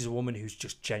this is a woman who's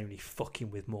just genuinely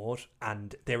fucking with Maud,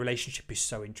 and their relationship is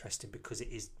so interesting because it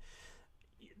is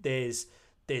there's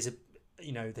a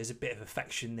there's a bit of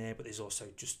affection there, but there's also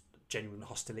just genuine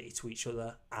hostility to each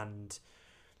other, and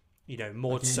you know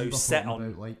Maud's so set on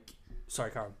about, like,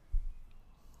 sorry Karen.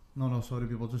 No, sorry,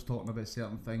 people just talking about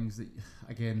certain things that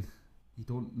again you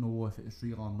don't know if it's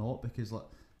real or not, because like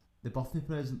the birthday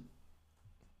present,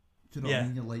 do you know what I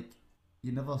mean? You're like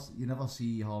you never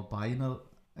see her buying it,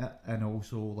 and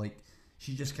also like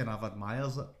she just kind of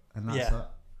admires it, and that's it.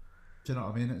 Do you know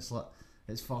what I mean? It's like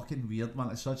it's fucking weird,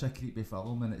 man. It's such a creepy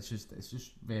film, and it's just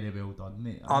very well done,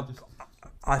 mate.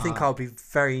 I think I'll be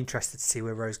very interested to see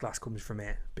where Rose Glass comes from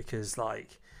here, because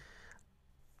like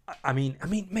I mean,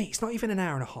 mate, it's not even an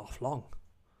hour and a half long.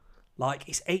 Like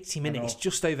it's 80 minutes, it's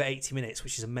just over 80 minutes,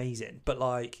 which is amazing. But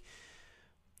like,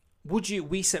 would you?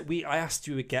 I asked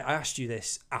you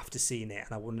this after seeing it,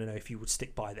 and I want to know if you would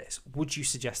stick by this. Would you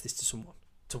suggest this to someone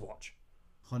to watch?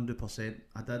 100%.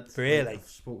 I did. Really? I've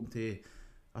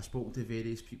spoken to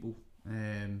various people.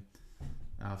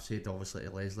 I've said obviously to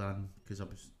Leslie because I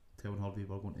was telling her we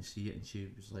were going to see it, and she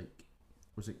was like,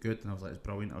 "Was it good?" And I was like, "It's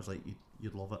brilliant." I was like,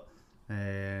 "You'd love it."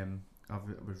 I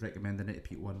was recommending it to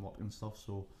people in work and stuff,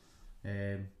 so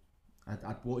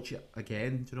I'd watch it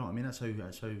again. Do you know what I mean? That's how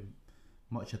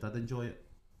much I did enjoy it.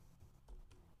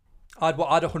 I'd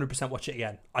 100% watch it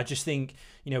again. I just think,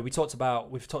 you know, we've talked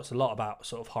a lot about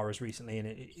sort of horrors recently, and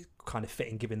it's kind of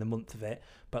fitting given the month of it.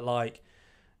 But like,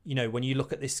 you know, when you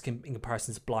look at this in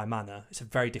comparison to Bly Manor, it's a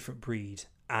very different breed.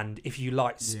 And if you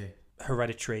liked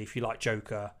Hereditary, if you like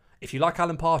Joker, if you like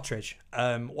Alan Partridge,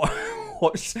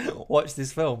 watch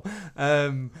this film.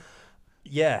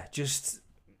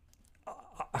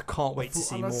 I can't wait to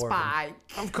see more of them.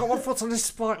 I've got my foot on the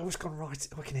spike. Oh, it's gone right.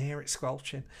 I can hear it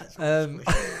squelching.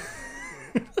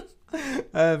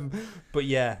 But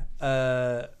yeah,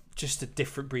 just a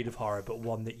different breed of horror, but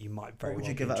one that you might very well be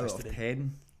interested in. What would you give it out of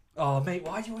 10? Oh, mate,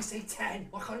 why do you always say 10?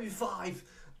 Why can't it be 5?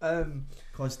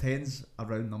 Because 10's a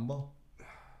round number.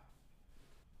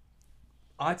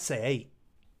 I'd say 8.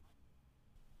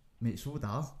 Mate, so would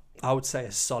I. I would say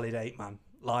a solid 8, man.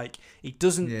 Like, it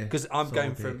doesn't... Because I'm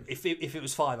going from... 8. If it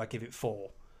was 5, I'd give it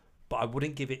 4. But I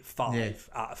wouldn't give it 5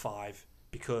 out of 5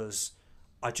 because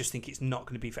I just think it's not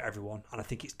going to be for everyone. And I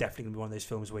think it's definitely going to be one of those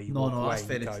films where you walk away that's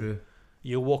very true.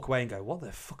 You'll walk away and go, what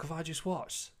the fuck have I just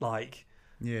watched? Like...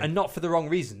 Yeah. And not for the wrong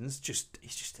reasons,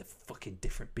 he's just a fucking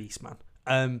different beast, man.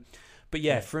 But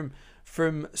yeah, from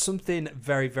from something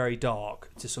very, very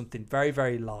dark to something very,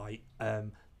 very light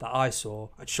that I saw,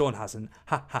 and Sean hasn't.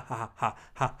 Ha ha ha ha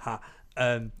ha ha.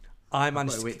 I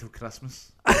managed to wait till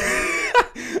Christmas.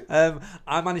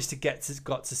 I managed to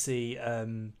got to see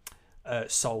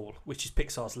Soul, which is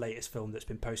Pixar's latest film that's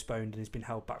been postponed and has been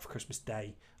held back for Christmas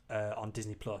Day on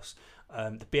Disney Plus.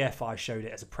 The BFI showed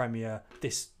it as a premiere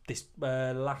this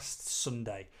last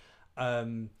Sunday.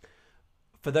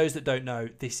 For those that don't know,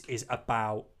 this is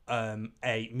about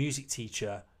a music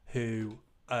teacher who,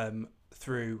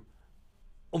 through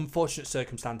unfortunate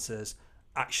circumstances,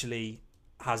 actually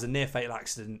has a near fatal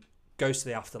accident, goes to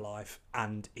the afterlife,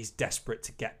 and is desperate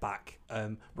to get back,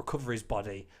 recover his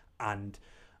body, and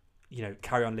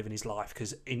carry on living his life.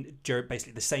 Because during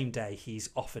basically the same day, he's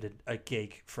offered a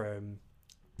gig from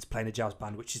playing a jazz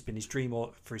band, which has been his dream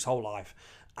for his whole life.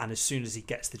 And as soon as he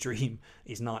gets the dream,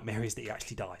 his nightmare is that he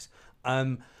actually dies.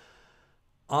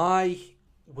 I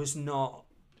was not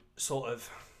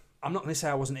I'm not going to say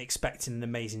I wasn't expecting an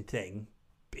amazing thing.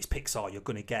 But it's Pixar, you're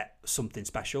going to get something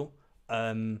special.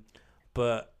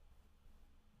 But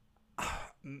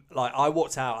like, I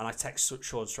walked out and I texted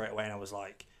Sean straight away, and I was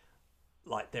like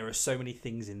there are so many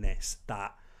things in this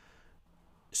that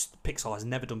Pixar has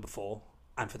never done before,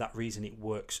 and for that reason it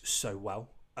works so well.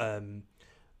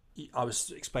 I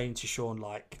was explaining to Sean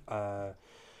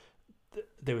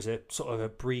there was a sort of a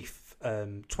brief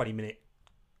 20-minute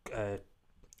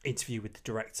interview with the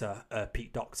director,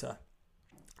 Pete Docter,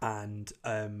 and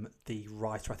the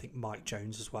writer, I think Mike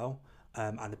Jones as well,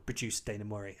 and the producer Dana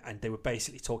Murray, and they were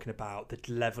basically talking about the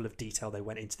level of detail they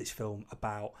went into this film,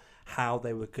 about how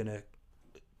they were going to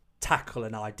tackle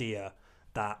an idea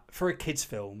that for a kids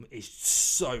film is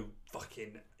so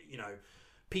fucking,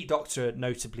 Pete Docter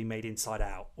notably made Inside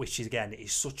Out, which is, again,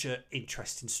 is such an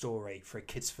interesting story for a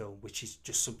kids film, which is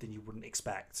just something you wouldn't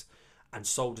expect. And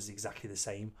Soul does exactly the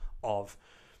same, of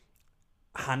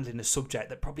handling a subject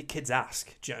that probably kids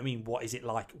ask. Do you know what I mean? What is it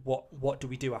like? What do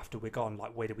we do after we're gone?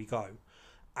 Like, where do we go?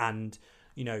 And,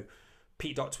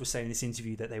 Pete Docter was saying in this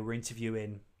interview that they were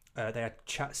interviewing, they had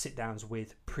sit-downs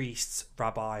with priests,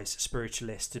 rabbis,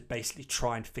 spiritualists to basically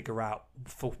try and figure out,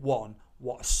 for one,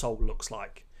 what a soul looks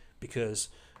like. Because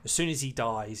as soon as he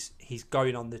dies, he's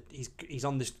going on the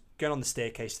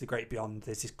staircase to the great beyond.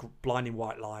 There's this blinding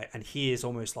white light, and he is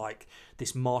almost like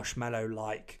this marshmallow,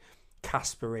 like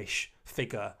Casperish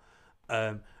figure.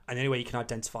 And the only way you can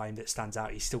identify him that stands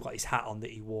out, he's still got his hat on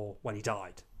that he wore when he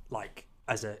died, like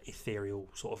as a ethereal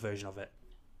sort of version of it.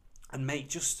 And mate,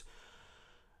 just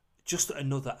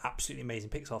another absolutely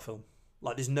amazing Pixar film.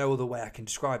 Like, there's no other way I can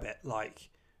describe it. Like,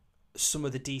 some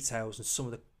of the details and some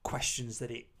of the questions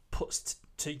that it puts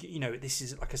to this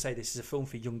is, like I say, this is a film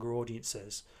for younger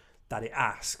audiences that it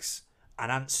asks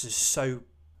and answers so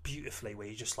beautifully, where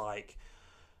you're just like,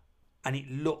 and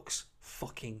it looks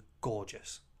fucking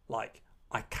gorgeous. Like,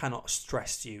 I cannot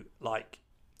stress to you, like,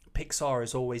 Pixar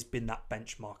has always been that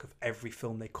benchmark of every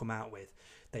film they come out with.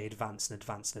 They advance and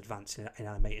advance and advance in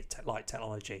animated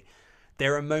technology.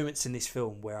 There are moments in this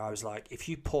film where I was like, if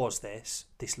you pause this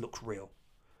looks real.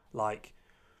 Like,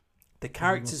 the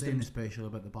characters. Saying special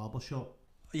about the barber shop.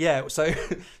 Yeah, so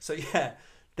yeah,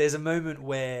 there's a moment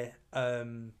where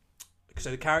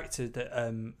so the character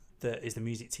that is the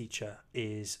music teacher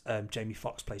is Jamie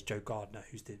Foxx plays Joe Gardner,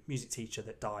 who's the music teacher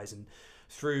that dies, and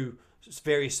through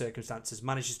various circumstances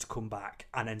manages to come back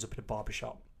and ends up in a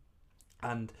barbershop.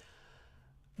 And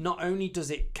not only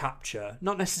does it capture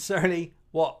not necessarily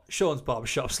what Sean's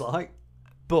barbershop's like,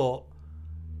 but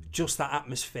just that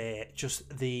atmosphere,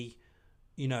 just the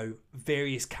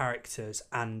various characters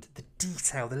and the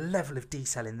detail, the level of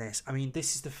detail in this. I mean,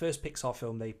 this is the first Pixar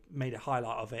film, they made a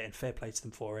highlight of it, and fair play to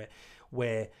them for it,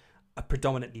 where a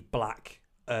predominantly black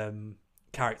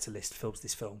character list films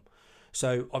this film.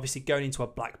 So obviously going into a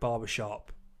black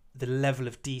barbershop, the level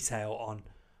of detail on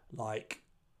like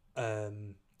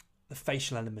the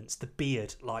facial elements, the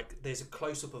beard, like there's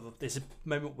a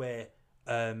moment where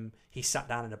he sat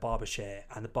down in a barber chair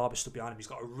and the barber stood behind him. He's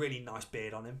got a really nice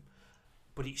beard on him,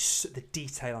 but the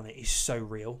detail on it is so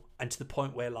real, and to the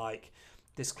point where like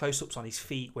there's close-ups on his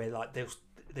feet where like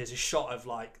there's a shot of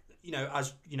like,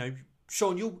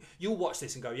 Sean, you'll watch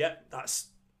this and go, yeah, that's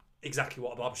exactly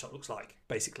what a barbershop looks like,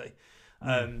 basically.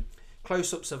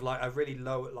 Close-ups of like a really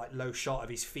low shot of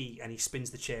his feet, and he spins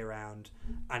the chair around,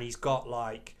 and he's got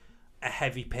like a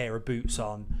heavy pair of boots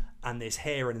on, and there's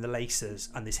hair in the laces,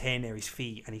 and there's hair near his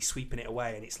feet, and he's sweeping it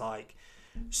away, and it's like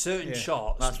certain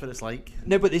shots. That's what it's like.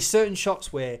 No, but there's certain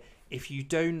shots where if you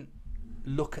don't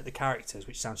look at the characters,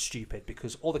 which sounds stupid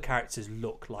because all the characters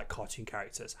look like cartoon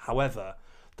characters, however,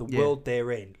 the world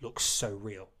they're in looks so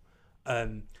real.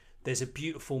 There's a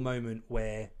beautiful moment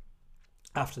where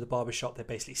after the barbershop, they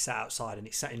basically sat outside, and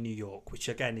it's set in New York, which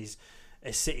again is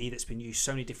a city that's been used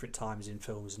so many different times in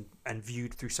films and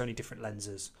viewed through so many different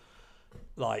lenses.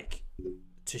 Like,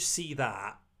 to see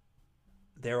that,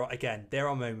 there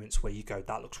are moments where you go,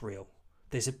 that looks real.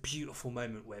 There's a beautiful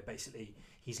moment where basically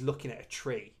he's looking at a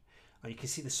tree, and you can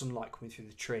see the sunlight coming through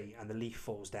the tree, and the leaf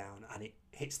falls down and it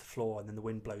hits the floor, and then the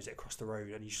wind blows it across the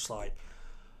road, and you're just like,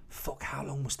 fuck, how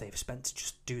long must they have spent to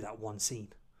just do that one scene?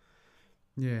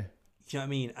 Yeah. You know what I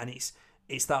mean? And it's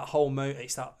that whole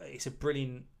it's a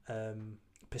brilliant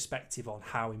perspective on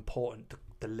how important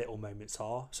the little moments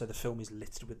are. So the film is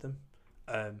littered with them,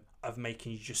 of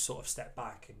making you just sort of step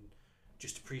back and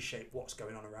just appreciate what's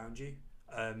going on around you.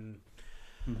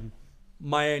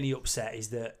 My only upset is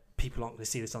that people aren't going to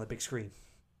see this on the big screen,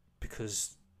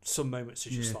 because some moments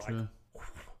are just true.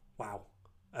 wow.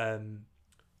 Are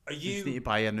You just need to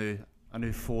buy a new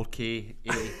 4K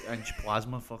 8-inch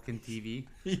plasma fucking TV.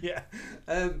 Yeah.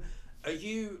 Are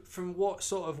you, from what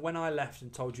sort of, when I left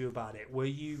and told you about it, were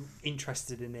you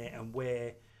interested in it, and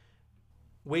where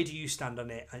do you stand on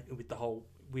it with the whole?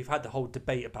 We've had the whole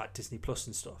debate about Disney Plus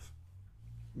and stuff.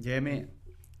 Yeah, mate.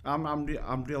 I'm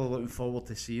really looking forward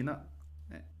to seeing it.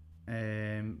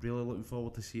 Really looking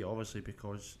forward to see it, obviously,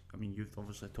 because I mean, you've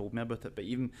obviously told me about it, but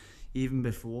even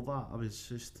before that, I was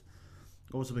just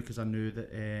also because I knew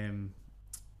that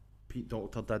Pete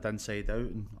Docter did Inside Out,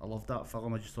 and I loved that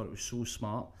film. I just thought it was so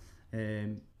smart.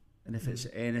 And if it's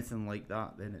anything like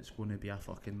that, then it's going to be a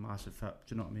fucking massive hit.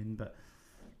 Do you know what I mean? But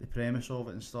the premise of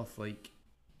it and stuff, like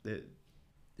the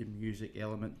music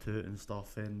element to it and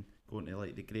stuff, and going to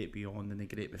like the great beyond and the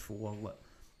great before, like,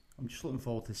 I'm just looking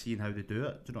forward to seeing how they do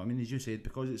it. Do you know what I mean? As you said,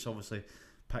 because it's obviously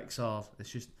Pixar, it's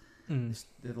just the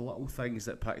little things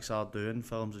that Pixar do in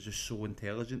films are just so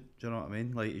intelligent. Do you know what I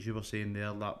mean? Like as you were saying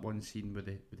there, that one scene with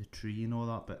the tree and all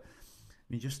that. But I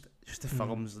mean, just the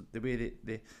films, the way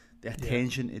the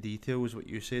attention to detail is what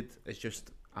you said. It's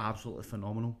just absolutely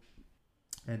phenomenal.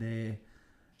 And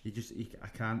I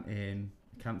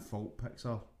can't fault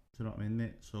Pixar. Do you know what I mean,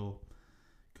 mate? So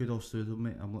kudos to them,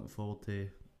 mate. I'm looking forward to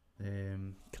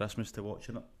Christmas to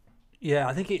watching it. Yeah,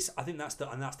 I think that's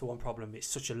the one problem. It's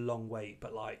such a long wait,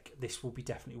 but like this will be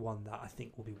definitely one that I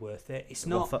think will be worth it. It's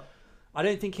not. Worth it. I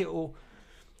don't think it will.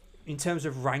 In terms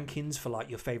of rankings for like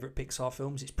your favorite Pixar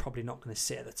films, it's probably not going to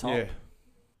sit at the top.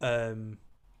 Yeah.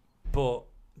 But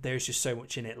there's just so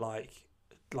much in it. Like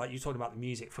you're talking about the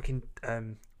music. Fucking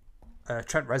Trent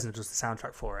Reznor does the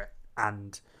soundtrack for it,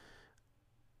 and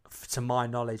to my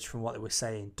knowledge, from what they were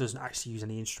saying, doesn't actually use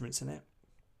any instruments in it.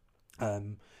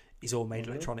 Is all made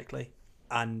electronically,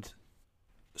 and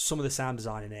some of the sound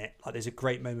design in it, like there's a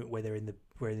great moment where they're in the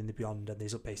beyond, and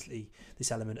there's basically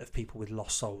this element of people with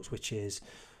lost souls, which is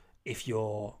if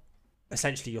you're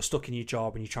stuck in your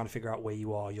job and you're trying to figure out where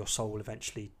you are, your soul will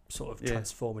eventually sort of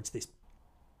transform into this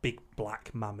big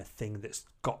black mammoth thing that's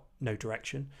got no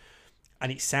direction.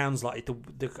 And it sounds like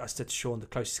I said to Sean, the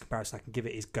closest comparison I can give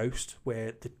it is Ghost,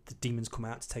 where the demons come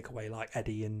out to take away like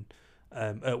Eddie and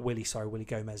Willie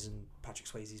Gomez and Patrick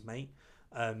Swayze's mate.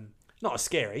 Not as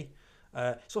scary.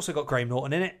 It's also got Graham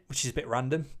Norton in it, which is a bit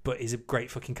random, but is a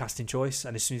great fucking casting choice.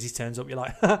 And as soon as he turns up, you're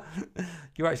like,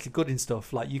 you're actually good in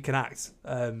stuff. Like you can act.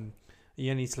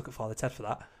 You only need to look at Father Ted for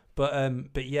that.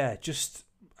 But yeah, just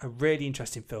a really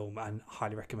interesting film, and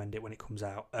highly recommend it when it comes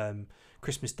out.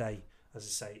 Christmas Day, as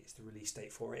I say, is the release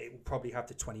date for it. It will probably have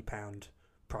the £20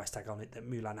 price tag on it that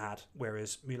Mulan had,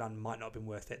 whereas Mulan might not have been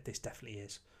worth it. This definitely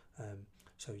is.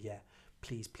 So yeah,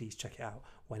 please check it out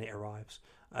when it arrives.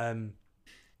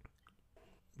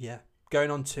 Yeah,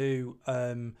 going on to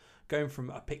going from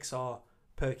a Pixar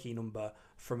perky number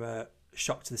from a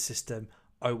shock to the system.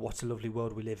 Oh, what a lovely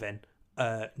world we live in.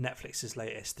 Netflix's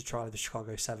latest, The Trial of the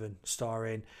Chicago 7,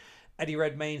 starring Eddie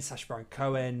Redmayne, Sacha Baron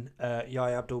Cohen,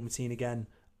 Yahya Abdul-Mateen again,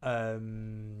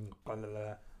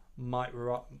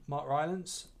 Mark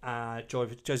Rylance,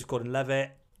 Joseph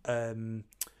Gordon-Levitt,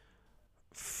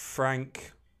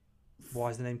 Frank. Why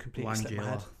is the name completely slipped my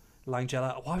head?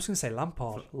 Langella. Oh, I was going to say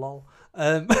Lampard. Lol.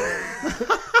 Can you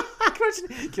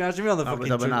imagine me on the fucking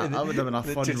that would have been a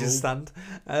fun judges stand?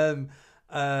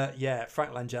 Yeah,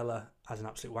 Frank Langella as an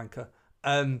absolute wanker.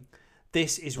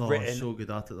 This is written. He's so good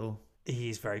at it though. He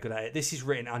is very good at it. This is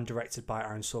written and directed by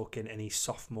Aaron Sorkin in his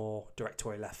sophomore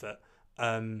directorial effort.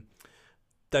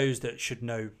 Those that should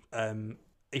know,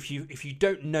 if you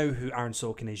don't know who Aaron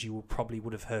Sorkin is, you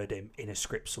would have heard him in a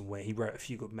script somewhere. He wrote A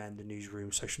Few Good Men, The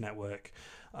Newsroom, Social Network,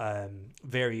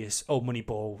 various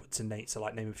Moneyball to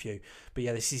name a few. But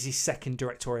yeah, this is his second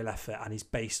directorial effort, and is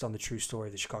based on the true story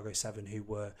of the Chicago 7, who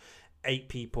were 8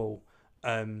 people.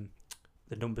 The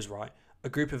number's right. a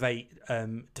group of 8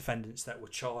 defendants that were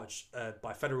charged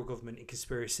by federal government in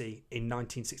conspiracy in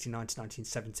 1969 to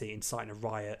 1970, inciting a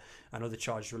riot and other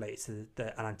charges related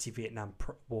to an anti-Vietnam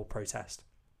War protest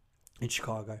in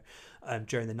Chicago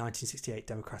during the 1968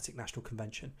 Democratic National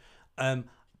Convention.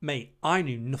 Mate, I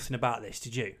knew nothing about this.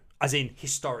 Did you? As in,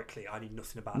 historically, I knew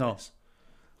nothing about this.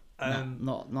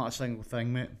 Not a single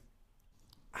thing, mate.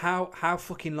 How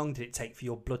fucking long did it take for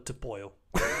your blood to boil?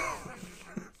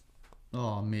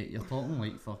 Oh, mate, you're talking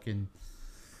like fucking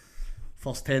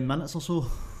first 10 minutes or so.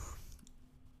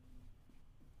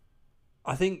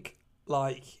 I think,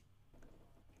 like,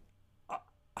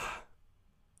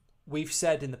 we've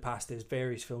said in the past, there's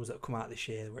various films that have come out this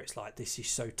year where it's like, this is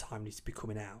so timely to be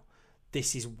coming out.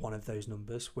 This is one of those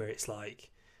numbers where it's like,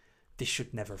 this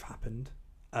should never have happened.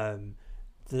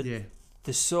 The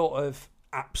sort of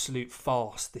absolute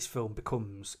farce this film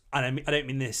becomes, and I don't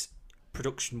mean this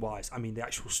production wise, I mean the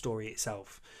actual story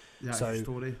itself.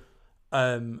 Story.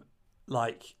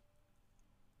 Like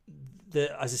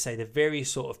as I say, the various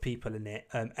sort of people in it,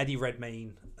 Eddie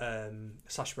Redmayne,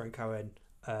 Sacha Baron Cohen,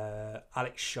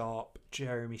 Alex Sharp,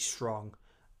 Jeremy Strong,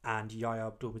 and Yahya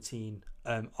Abdul-Mateen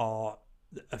are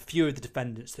a few of the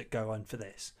defendants that go on for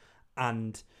this.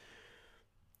 And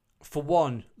for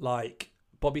one, like,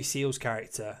 Bobby Seale's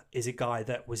character is a guy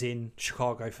that was in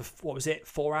Chicago for,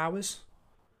 4 hours?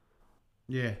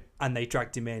 Yeah. And they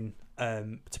dragged him in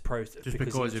to protest. Just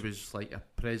because he was like a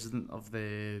president of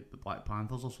the Black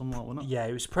Panthers or something like that, wasn't it? Yeah,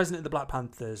 he was president of the Black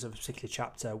Panthers of a particular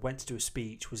chapter, went to do a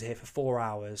speech, was here for 4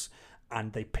 hours,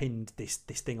 and they pinned this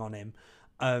thing on him.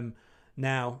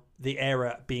 Now, the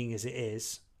era being as it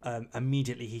is,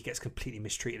 immediately he gets completely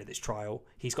mistreated at this trial.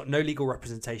 He's got no legal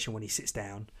representation when he sits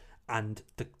down, and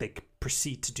they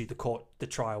proceed to do the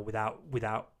trial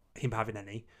without him having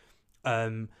any.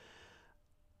 And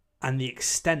the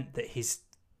extent that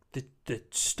the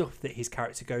stuff that his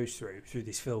character goes through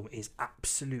this film is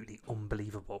absolutely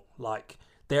unbelievable. Like,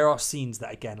 there are scenes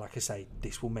that, again, like I say,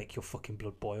 this will make your fucking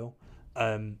blood boil.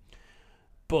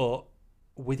 But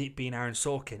with it being Aaron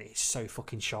Sorkin, it's so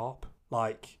fucking sharp.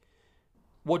 Like,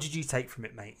 what did you take from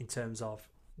it, mate, in terms of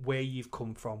where you've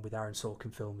come from with Aaron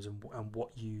Sorkin films and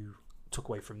what you took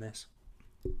away from this?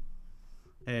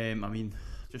 I mean,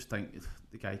 just think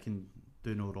the guy can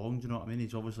do no wrong, do you know what I mean?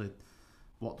 He's obviously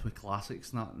worked with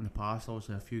classics and that in the past,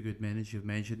 obviously a few good men as you've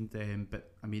mentioned,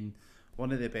 but I mean,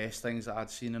 one of the best things that I'd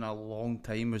seen in a long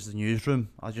time was The Newsroom.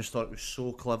 I just thought it was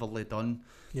so cleverly done.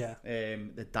 Yeah.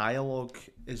 The dialogue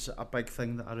is a big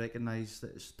thing that I recognise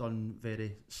that it's done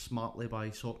very smartly by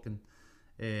Sorkin.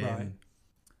 Right.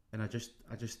 And I just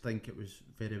think it was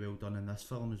very well done in this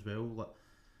film as well. Like,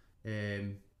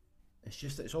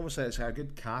 it's obviously it's a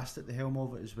good cast at the helm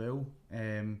of it as well.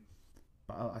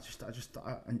 But I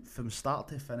from start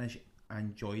to finish, I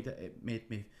enjoyed it. It made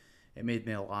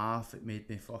me laugh. It made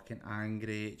me fucking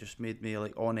angry. It just made me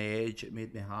like on edge. It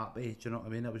made me happy. Do you know what I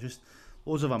mean? It was just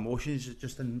loads of emotions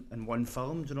just in one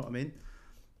film. Do you know what I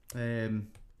mean?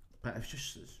 But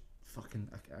it's fucking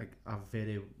a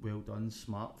very well done,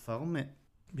 smart film, mate.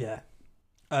 Yeah.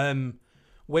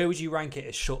 Where would you rank it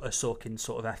as a Sorkin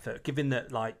sort of effort, given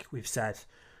that, like we've said,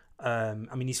 I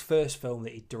mean, his first film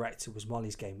that he directed was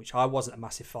Molly's Game, which I wasn't a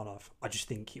massive fan of. I just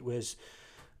think it was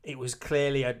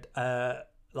clearly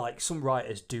like, some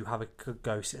writers do have a good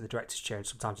go sit in the director's chair and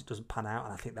sometimes it doesn't pan out,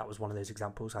 and I think that was one of those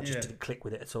examples. I just didn't click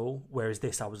with it at all. Whereas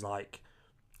this, I was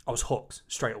hooked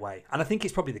straight away. And I think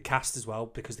it's probably the cast as well,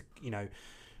 because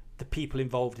the people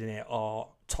involved in it are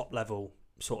top level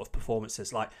sort of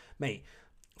performances. Like, mate,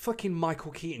 fucking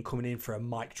Michael Keaton coming in for a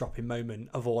mic dropping moment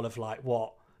of all of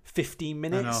 15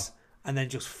 minutes and then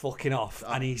just fucking off,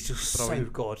 and he's just so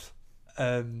good.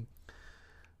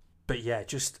 But yeah,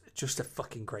 just a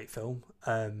fucking great film.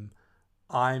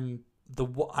 I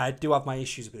do have my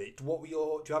issues with it. Do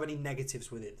you have any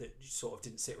negatives with it that sort of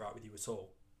didn't sit right with you at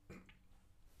all?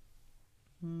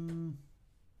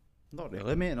 Not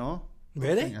really, mate. No.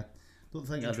 Really? I don't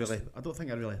think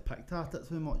I really picked at it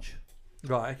too much.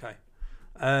 Right. Okay.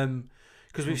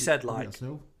 Because we've said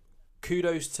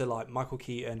kudos to Michael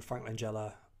Keaton, Frank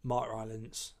Langella, Mark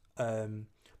Rylance.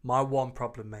 My one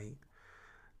problem, mate,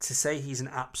 to say he's an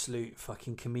absolute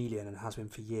fucking chameleon and has been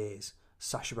for years.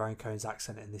 Sacha Baron Cohen's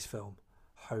accent in this film,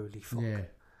 holy fuck. Yeah,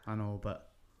 I know, but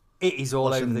it is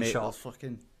all over the shop.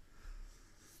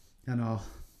 I know.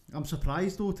 I'm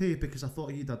surprised though, because I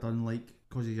thought he'd have done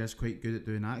because he is quite good at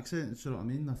doing accents. You know what I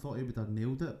mean? I thought he would have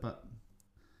nailed it, but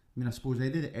I mean, I suppose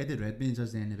Eddie Redmayne's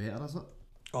isn't any better, is it?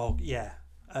 Oh yeah,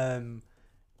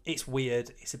 it's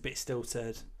weird. It's a bit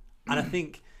stilted, and I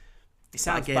think it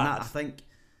sounds bad.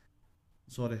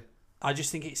 Sorry. I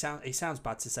just think it sounds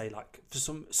bad to say, for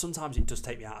sometimes it does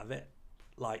take me out of it,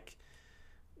 like,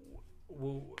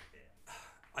 well,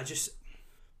 I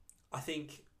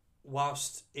think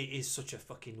whilst it is such a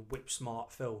fucking whip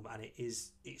smart film and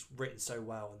it's written so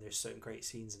well and there's certain great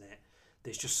scenes in it,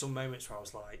 there's just some moments where I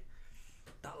was like,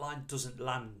 that line doesn't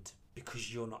land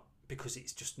because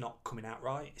it's just not coming out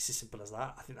right. It's as simple as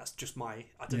that. I think that's just I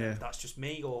don't know if that's just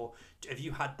me, or have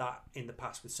you had that in the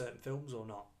past with certain films or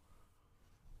not?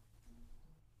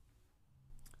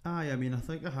 I mean, I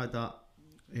think I had that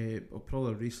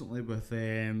probably recently with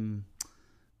The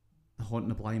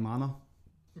Haunting of Bly Manor.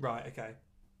 Right, okay.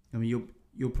 I mean,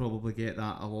 you'll probably get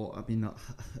that a lot. I mean,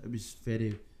 it was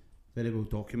very, very well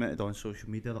documented on social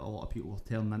media that a lot of people were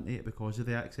turning into it because of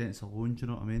the accents alone, do you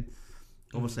know what I mean?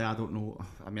 Obviously, I don't know.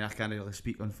 I mean, I can't really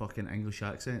speak on fucking English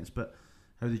accents, but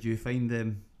how did you find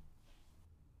them?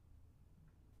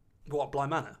 What, Bly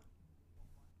Manor?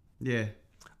 Yeah.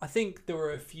 I think there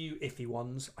were a few iffy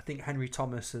ones. I think Henry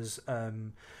Thomas's,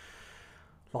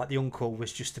 like the uncle,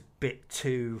 was just a bit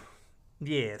too,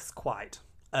 yes, quite.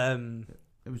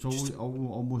 It was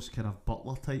almost kind of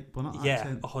butler type, wasn't it? Yeah,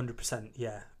 accent? 100%.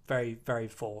 Yeah, very, very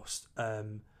forced.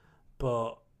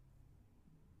 But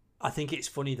I think it's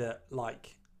funny that,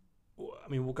 like, I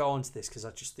mean, we'll go on to this because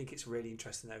I just think it's really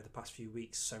interesting that over the past few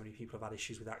weeks, so many people have had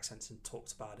issues with accents and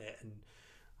talked about it. And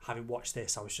having watched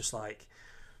this, I was just like,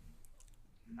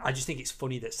 I just think it's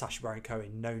funny that Sacha Baron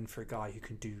Cohen, known for a guy who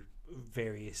can do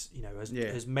various,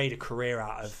 has made a career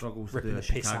out of ripping the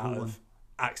piss out of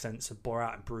accents of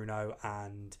Borat and Bruno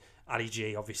and Ali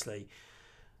G, obviously.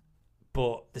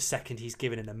 But the second he's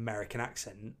given an American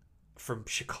accent from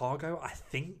Chicago, I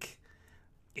think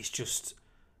it's just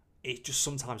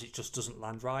sometimes it just doesn't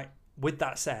land right. With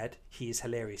that said, he is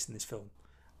hilarious in this film,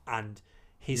 and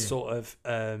his sort of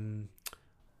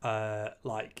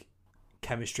like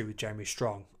chemistry with Jeremy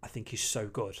Strong, I think, is so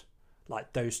good.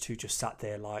 Like, those two just sat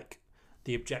there, like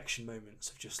the objection moments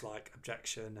of just like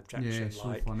objection, so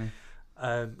like funny.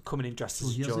 Coming in dressed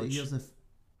as George.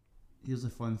 Here's the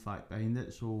fun fact behind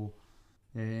it. So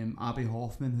Abby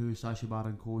Hoffman, who Sacha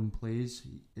Baron Cohen plays,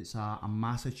 it's a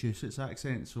Massachusetts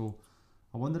accent. So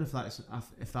I wonder if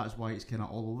that's why it's kind of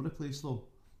all over the place though,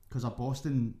 because a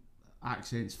Boston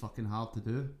accent's fucking hard to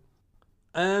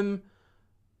do.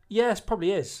 Yes,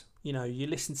 probably is. You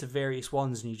listen to various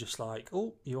ones and you're just like,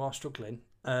 oh, you are struggling.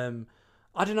 I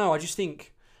don't know. I just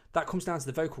think that comes down to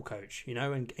the vocal coach,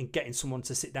 and getting someone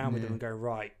to sit down with them and go,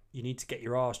 right, you need to get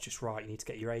your R's just right. You need to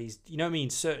get your A's. You know what I mean?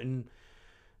 Certain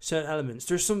elements.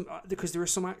 There are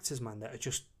some actors, man, that are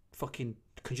just fucking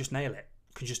can just nail it.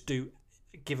 Can just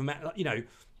give them,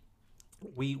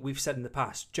 we've said in the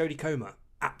past, Jodie Comer,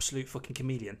 absolute fucking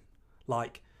chameleon.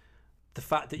 Like, the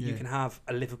fact that you can have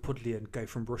a Liverpudlian go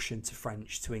from Russian to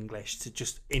French to English to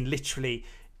just in literally,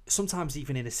 sometimes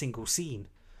even in a single scene,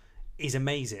 is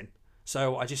amazing.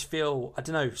 So I just feel, I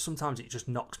don't know, sometimes it just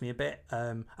knocks me a bit.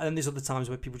 And then there's other times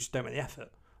where people just don't make the effort.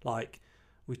 Like,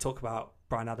 we talk about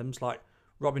Bryan Adams, like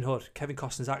Robin Hood, Kevin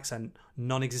Costner's accent,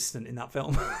 non-existent in that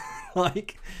film.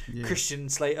 Christian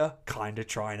Slater, kind of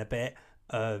trying a bit.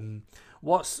 But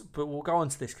we'll go on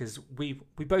to this because we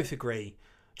both agree,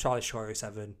 Charlie Shore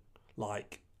 07,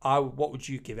 like, what would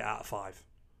you give it out of 5?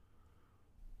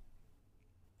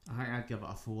 I think I'd give it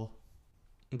a 4.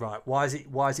 Right. Why is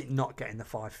it not getting the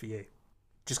 5 for you?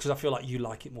 Just because I feel like you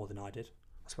like it more than I did,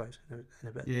 I suppose, in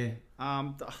a bit. Yeah.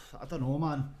 I don't know,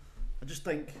 man. I just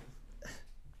think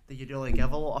that you really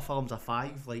give a lot of films a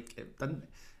 5. Like, it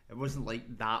wasn't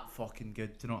like that fucking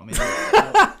good. Do you know what I mean?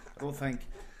 I don't think.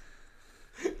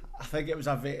 I think it was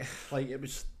a bit like it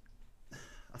was.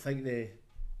 I think the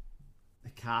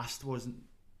cast wasn't.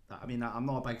 I mean, I'm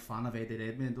not a big fan of Eddie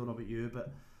Redmayne. I don't know about you,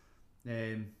 but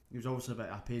he was also a bit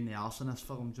of a pain in the arse in this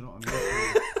film. Do you know what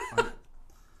I mean?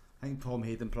 I think Tom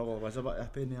Hayden probably was a bit of a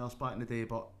pain in the arse back in the day,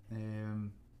 but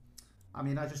I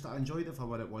mean, I enjoyed it for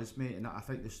what it was, mate, and I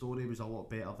think the story was a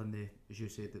lot better than as you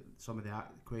said, some of the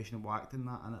questionable acting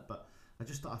that in it. But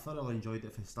I thoroughly enjoyed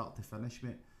it from start to finish,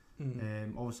 mate.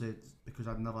 Obviously, it's because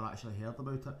I'd never actually heard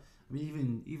about it. I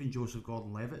mean, even Joseph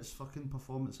Gordon-Levitt's fucking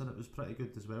performance in it was pretty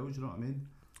good as well. Do you know what I mean?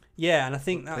 Yeah, and I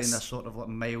think that's playing this sort of like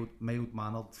mild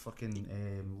mannered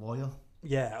fucking lawyer.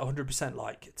 Yeah, 100%.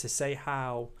 Like, to say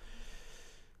how,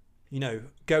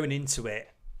 going into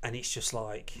it, and it's just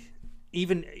like,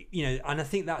 even, and I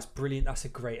think that's brilliant. That's a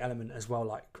great element as well.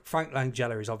 Like, Frank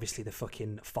Langella is obviously the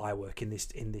fucking firework in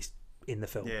the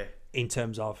film. Yeah. In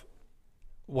terms of,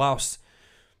 whilst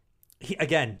he,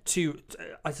 again,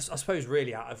 I suppose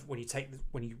really out of when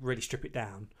you really strip it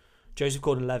down, Joseph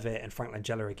Gordon-Levitt and Frank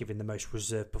Langella are giving the most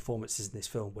reserved performances in this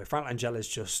film, where Frank Langella is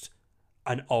just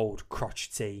an old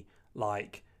crotchety,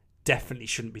 like, definitely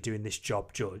shouldn't be doing this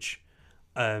job judge.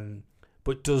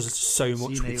 but does so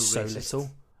much Senile with so racist.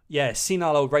 little. Yeah,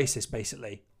 senile old racist,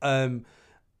 basically.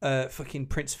 Fucking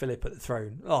Prince Philip at the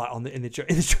throne, like in the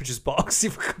judge's box.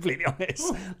 If we're completely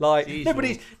honest, like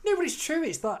Jeez, nobody's true.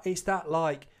 It's that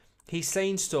like he's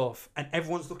saying stuff, and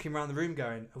everyone's looking around the room,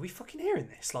 going, "Are we fucking hearing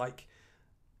this? Like,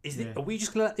 are we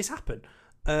just gonna let this happen?"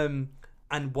 And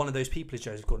one of those people is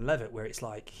Joseph Gordon-Levitt, where it's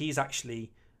like he's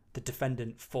actually the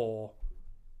defendant for,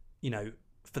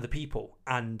 for the people,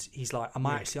 and he's like, "Am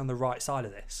I actually on the right side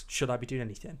of this? Should I be doing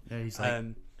anything?" Yeah, he's like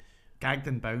gagged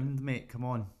and bound, mate. Come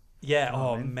on. Yeah. You know what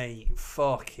Oh, I mean? mate,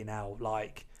 fucking hell!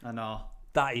 Like, I know.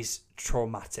 that is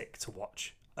traumatic to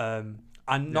watch. And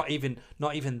not even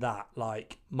that.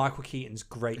 Like Michael Keaton's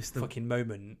great fucking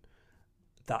moment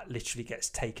that literally gets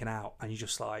taken out, and you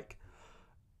just like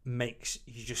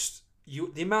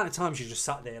the amount of times you just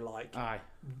sat there like,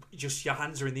 just your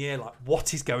hands are in the air, like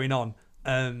what is going on?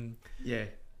 Yeah,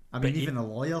 I mean even the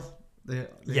lawyer, the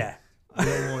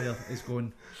lawyer is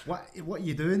going, what are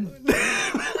you doing?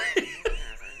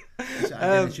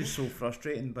 It's just so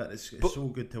frustrating, but it's so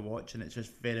good to watch, and it's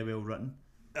just very well written.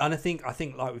 And I think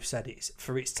like we've said, it's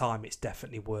for its time, it's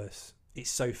definitely worth. It's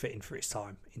so fitting for its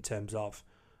time in terms of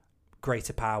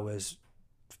greater powers,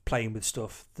 playing with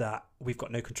stuff that we've got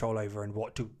no control over, and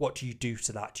what do you do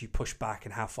to that? Do you push back,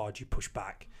 and how far do you push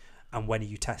back, and when are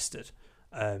you tested?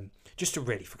 Just a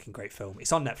really fucking great film.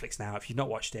 It's on Netflix now. If you've not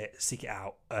watched it, seek it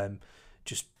out.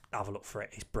 Just have a look for it.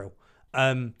 It's brilliant.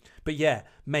 But yeah,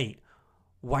 mate,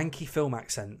 wanky film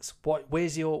accents.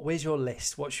 Where's your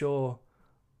list? What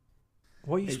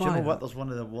are you smiling Do you know what? at? There's one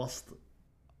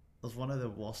of the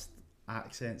worst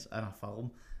accents in a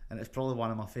film, and it's probably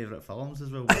one of my favourite films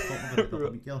as well. We're talking about it the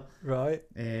other week here. Right.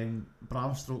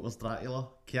 Bram Stoker's Dracula,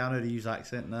 Keanu Reeves'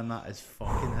 accent, and that is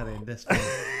fucking horrendous.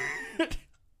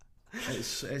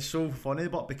 It's so funny,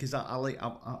 but because I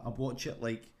watch it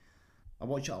I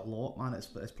watch it a lot, man.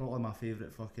 It's probably my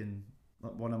favourite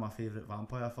one of my favourite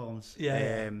vampire films.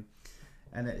 Yeah.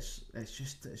 And it's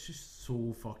just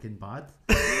so fucking bad.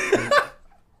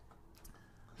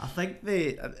 I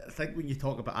think when you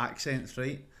talk about accents,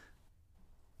 right,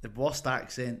 the worst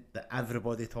accent that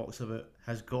everybody talks about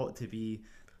has got to be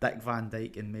Dick Van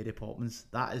Dyke and Mary Poppins.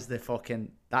 That is the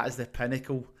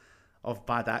pinnacle of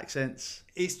bad accents.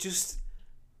 It's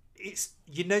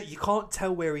you can't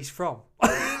tell where he's from.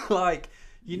 Like,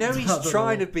 he's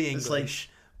trying to be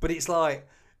English, but it's like,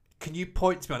 can you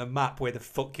point to me on a map where the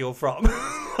fuck you're from?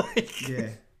 Yeah.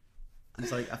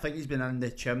 It's like, I think he's been in the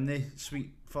chimney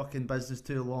sweet fucking business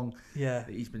too long. Yeah.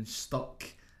 That he's been stuck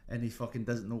and he fucking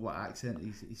doesn't know what accent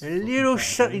he's a little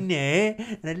shut in there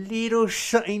and a little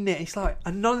shut in there. It's like,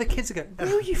 and none of the kids are going,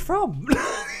 where are you from?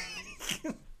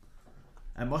 It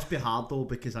must be hard though,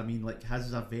 because I mean, like, his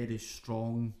is a very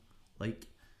strong, like,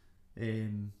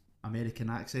 American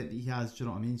accent that he has. Do you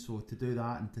know what I mean? So to do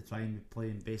that and to try and be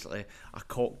playing basically a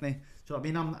Cockney. Do you know what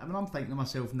I mean? I'm thinking to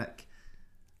myself, Nick,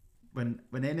 when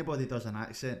anybody does an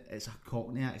accent, it's a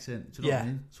Cockney accent. Do you know what I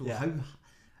mean? So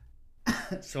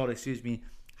how? Sorry, excuse me.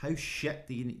 How shit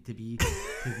do you need to be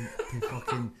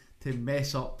to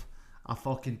mess up a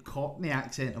fucking Cockney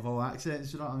accent of all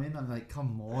accents? Do you know what I mean? I'm like,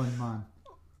 come on, man.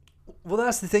 Well,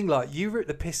 that's the thing. Like, you ripped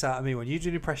the piss out of me when you do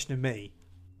an impression of me.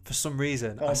 For some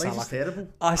reason, I sound like terrible.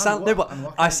 I sound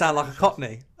like a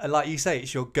Cockney, and like you say,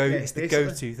 it's your it's the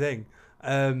go-to thing.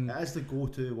 It is the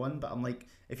go-to one, but I'm like,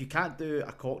 if you can't do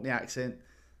a Cockney accent,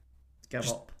 give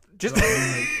up. Just, you know what I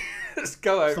mean? Like, just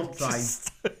go out. Stop trying.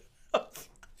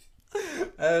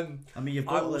 I mean, you've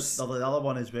got the other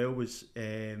one as well was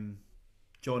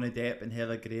Johnny Depp and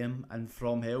Heather Graham and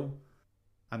From Hell.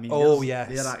 I mean,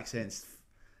 their accents.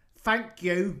 Thank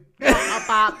you. What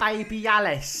about baby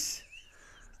Alice?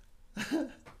 You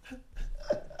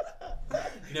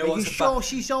know, are you sure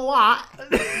she's alright?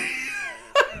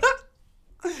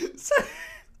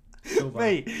 So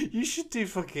mate, you should do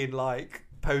fucking like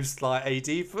post like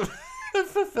AD for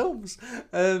for films.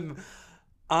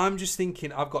 I'm just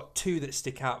thinking, I've got two that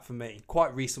stick out for me,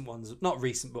 quite recent ones, not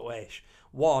recent but ish.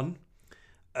 One,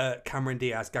 Cameron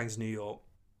Diaz, Gangs of New York.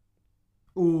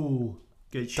 Ooh,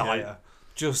 good shit. Dire,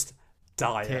 just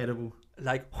dire. Terrible.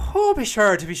 Like, oh, be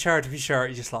sure. You're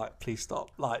just like, please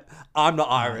stop. Like, I'm not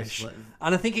Irish, and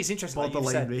I think it's interesting.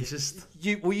 Borderline racist.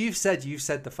 You've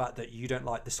said the fact that you don't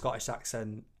like the Scottish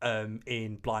accent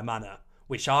in Bly Manor,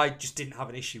 which I just didn't have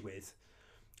an issue with.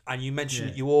 And you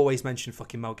mentioned you always mention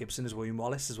fucking Mel Gibson as William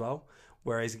Wallace as well.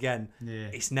 Whereas again,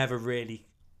 it's never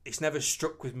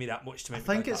struck with me that much to make. I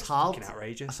think me it's hard.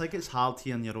 Outrageous. I think it's hard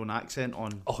hearing your own accent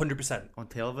on 100% on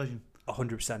television.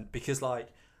 100%, because like.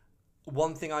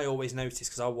 One thing I always notice,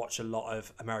 because I watch a lot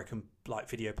of American like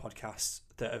video podcasts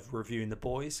that are reviewing The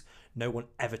Boys, no one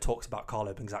ever talks about Carl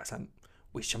Urban's accent,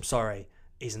 which I'm sorry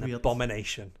is an Weird.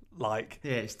 abomination. Like,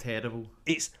 Yeah, it's terrible.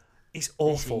 it's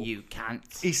awful. Listen, you can't.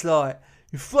 It's like,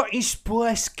 you fucking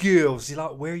Spice Girls. You're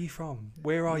like, where are you from?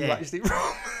 Where are you Yeah. actually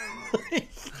from?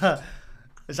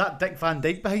 Is that Dick Van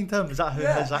Dyke behind him? Is that who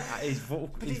Yeah. his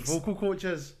vocal coach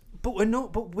is? But we're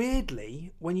not. But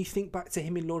weirdly, when you think back to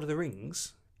him in Lord of the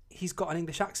Rings, he's got an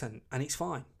English accent and it's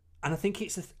fine. And I think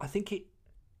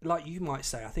like you might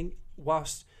say, I think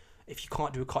whilst if you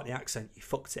can't do a Cockney accent, you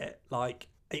fucked it. Like,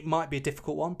 it might be a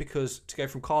difficult one because to go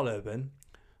from Carl Urban,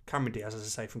 Cameron Diaz, as I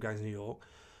say, from Gangs of New York,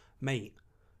 mate,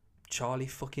 Charlie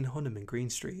fucking Hunnam in Green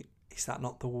Street. Is that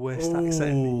not the worst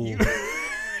accent? Yeah.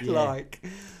 Like,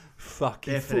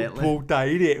 fucking Definitely. football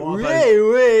day, innit?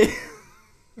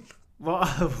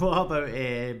 What about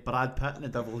Brad Pitt in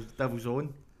the Devil's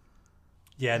Own?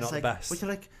 Yeah, It's not like, the best. Would you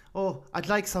like? Oh, I'd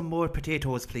like some more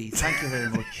potatoes, please. Thank you very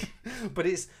much. But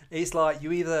it's like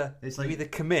you either like- you either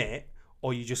commit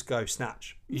or you just go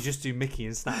Snatch. You just do Mickey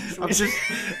and Snatch. I'm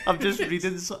just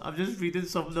reading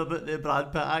something about the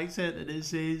Brad Pitt accent, and it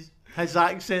says his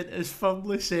accent is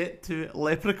firmly set to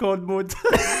leprechaun mode.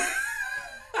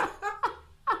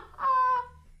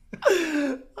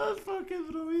 That's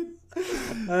fucking brilliant.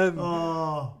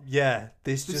 Yeah,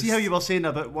 this You just see how you were saying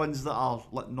about ones that are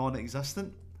like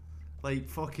non-existent, like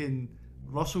fucking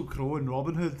Russell Crowe and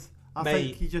Robin Hood. I Mate.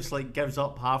 think he just like gives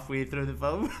up halfway through the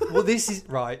film. Well, this is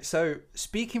right. So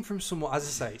speaking from someone, as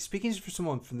I say, speaking from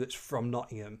someone that's from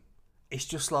Nottingham, it's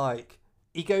just like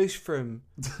he goes from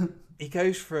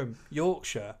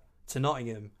Yorkshire to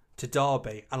Nottingham to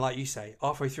Derby, and like you say,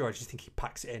 halfway through, I just think he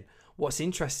packs it in. What's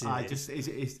interesting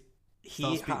is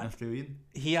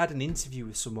he had an interview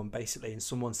with someone basically, and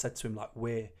someone said to him like,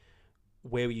 where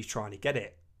were you trying to get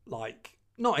it? Like,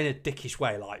 not in a dickish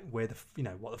way, like where the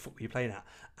what the fuck were you playing at?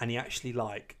 And he actually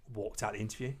like walked out the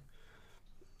interview.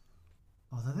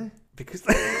 Oh, did they? Because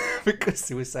because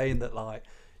he was saying that like,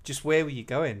 just where were you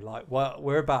going? Like,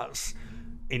 whereabouts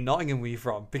in Nottingham were you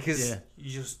from? Because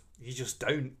you just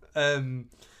don't.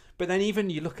 But then even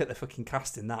you look at the fucking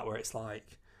cast in that, where it's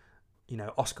like,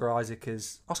 Oscar Isaac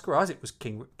was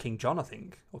King John, I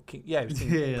think, or King, it was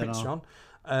Prince John.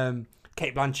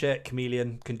 Kate Blanchett,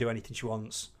 chameleon, can do anything she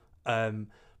wants.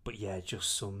 But yeah,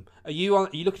 just some. Are you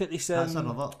looking at this? That's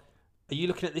another. Are you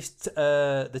looking at this?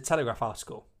 The Telegraph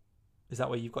article. Is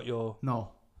that where you've got your? No.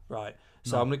 Right.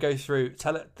 So I'm going to go through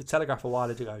the Telegraph a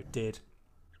while ago did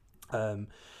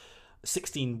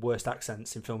 16 worst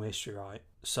accents in film history, right?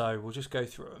 So we'll just go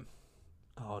through them.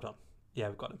 Oh, hold on. Yeah,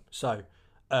 we've got them. So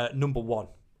number 1,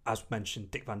 as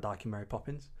mentioned, Dick Van Dyke in Mary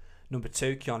Poppins. Number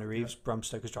 2, Keanu Reeves, Bram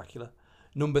Stoker's Dracula.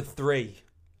 Number 3,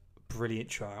 brilliant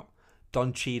tryout,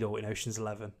 Don Cheadle in Ocean's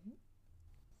 11.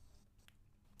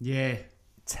 Yeah.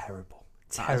 Terrible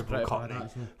Cockney.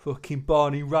 Fucking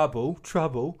Barney Rubble,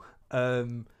 trouble.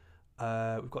 We've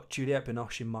got Juliette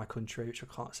Binoche in My Country, which I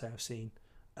can't say I've seen.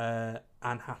 Anne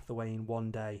Hathaway in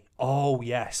One Day. Oh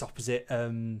yes, opposite. I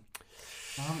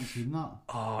haven't seen that.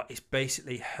 Oh, it's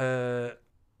basically her.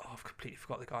 Oh, I've completely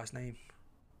forgot the guy's name.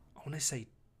 I want to say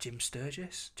James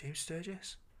Sturgis.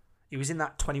 He was in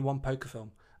that 21 poker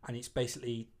film, and it's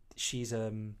basically she's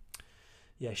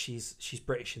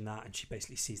British in that, and she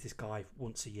basically sees this guy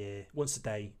one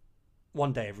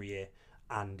day every year,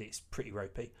 and it's pretty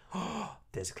ropey. Oh,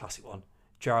 there's a classic one.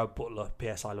 Gerard Butler,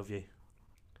 P.S. I Love You.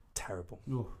 Terrible.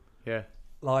 Oh, yeah.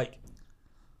 Like,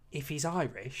 if he's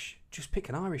Irish, just pick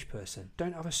an Irish person.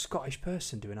 Don't have a Scottish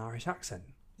person do an Irish accent.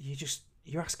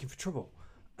 You're asking for trouble.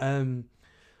 Got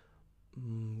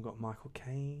Michael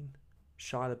Caine,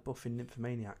 Shia LaBeouf in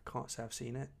Nymphomaniac. Can't say I've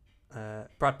seen it.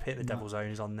 Brad Pitt, The Devil's Own,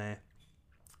 is on there.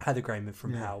 Heather Graham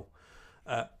from Hell.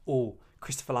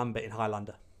 Christopher Lambert in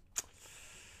Highlander.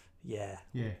 Yeah.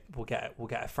 We'll get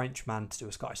a French man to do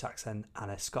a Scottish accent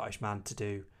and a Scottish man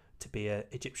to be a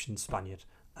Egyptian Spaniard.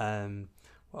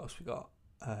 What else we got?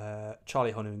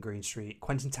 Charlie Hunnam in Green Street.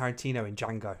 Quentin Tarantino in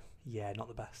Django. Yeah, not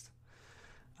the best.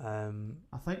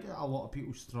 I think a lot of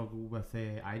people struggle with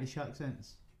Irish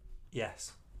accents.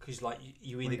 Yes, because like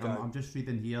you either go. I'm just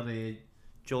reading here.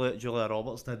 Julia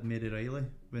Roberts did Mary Riley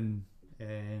when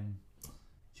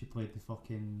she played the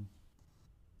fucking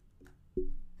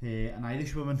an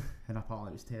Irish woman, and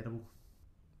apparently it was terrible.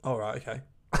 Oh right, okay.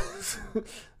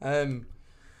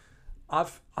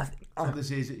 Somebody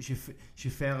says that she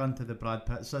fell into the Brad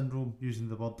Pitt syndrome using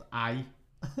the word "I"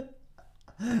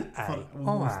 for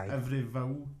almost every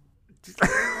vowel.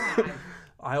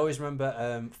 I always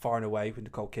remember Far and Away with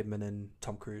Nicole Kidman and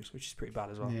Tom Cruise, which is pretty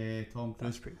bad as well. Yeah, Tom Cruise.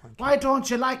 That's pretty wanky. Why don't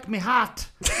you like me hat?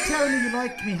 Tell me you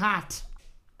like me hat.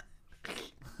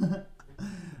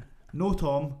 No,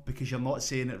 Tom, because you're not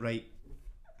saying it right.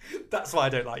 That's why I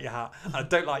don't like your hat. I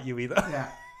don't like you either. Yeah.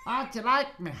 How'd you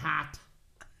like me hat?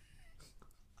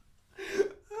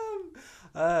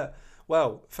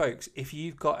 Well, folks, if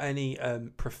you've got any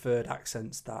preferred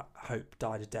accents that Hope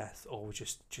died a death, or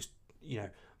just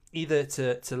either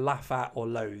to laugh at or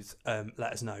loathe,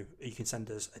 let us know. You can send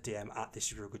us a DM at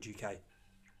This Is Real Good UK.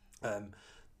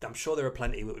 I'm sure there are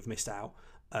plenty that we've missed out.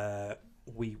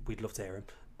 We'd love to hear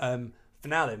them. For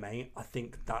now, though, mate, I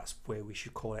think that's where we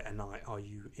should call it a night. Are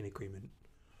you in agreement?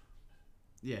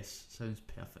 Yes, sounds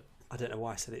perfect. I don't know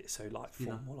why I said it so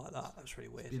formal like that. That was really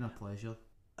weird. It's been a pleasure.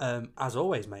 As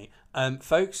always, mate.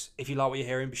 Folks, if you like what you're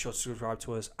hearing, be sure to subscribe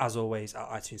to us, as always, at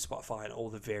iTunes, Spotify, and all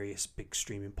the various big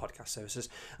streaming podcast services.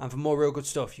 And for more real good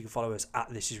stuff, you can follow us at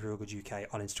This Is Real Good UK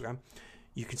on Instagram.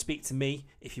 You can speak to me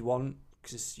if you want,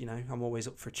 because I'm always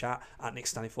up for a chat at Nick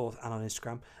Stanleyforth and on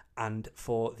Instagram. And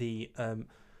for the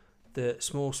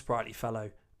small sprightly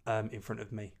fellow in front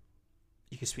of me,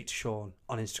 you can speak to Sean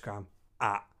on Instagram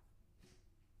at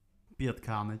Beard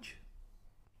Carnage.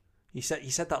 You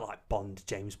said that like Bond,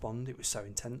 James Bond. It was so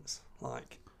intense.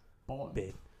 Like Bond.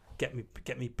 Beard. Get me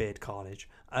Beard Carnage.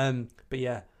 But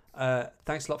yeah,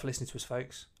 thanks a lot for listening to us,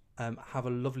 folks. Have a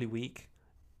lovely week.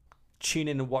 Tune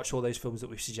in and watch all those films that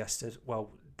we've suggested.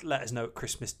 Well, let us know at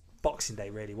Christmas, Boxing Day,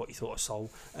 really, what you thought of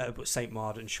Soul. But Saint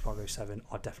Maud and Chicago 7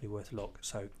 are definitely worth a look.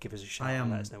 So give us a shout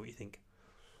and let us know what you think.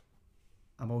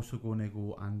 I'm also going to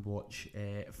go and watch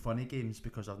Funny Games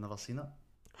because I've never seen it.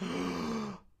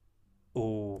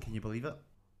 Oh, can you believe it?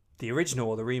 The original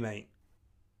or the remake?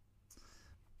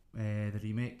 The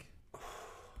remake.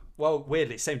 Well,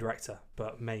 weirdly, same director,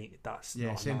 but mate, that's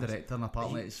not same nice. director, and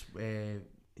apparently it's. Are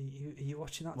you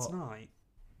watching that tonight?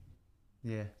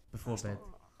 Yeah, before bed.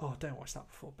 Oh, don't watch that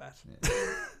before bed.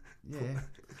 Yeah.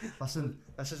 Listen,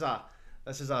 this is a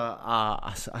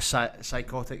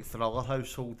psychotic thriller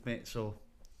household, mate. So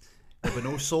there'll be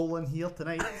no soul in here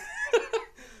tonight.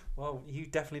 Well, you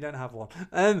definitely don't have one.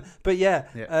 But yeah,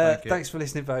 thanks for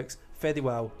listening, folks. Fare thee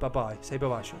well. Bye-bye. Say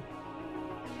bye-bye, Sean.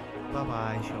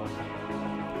 Bye-bye, Sean.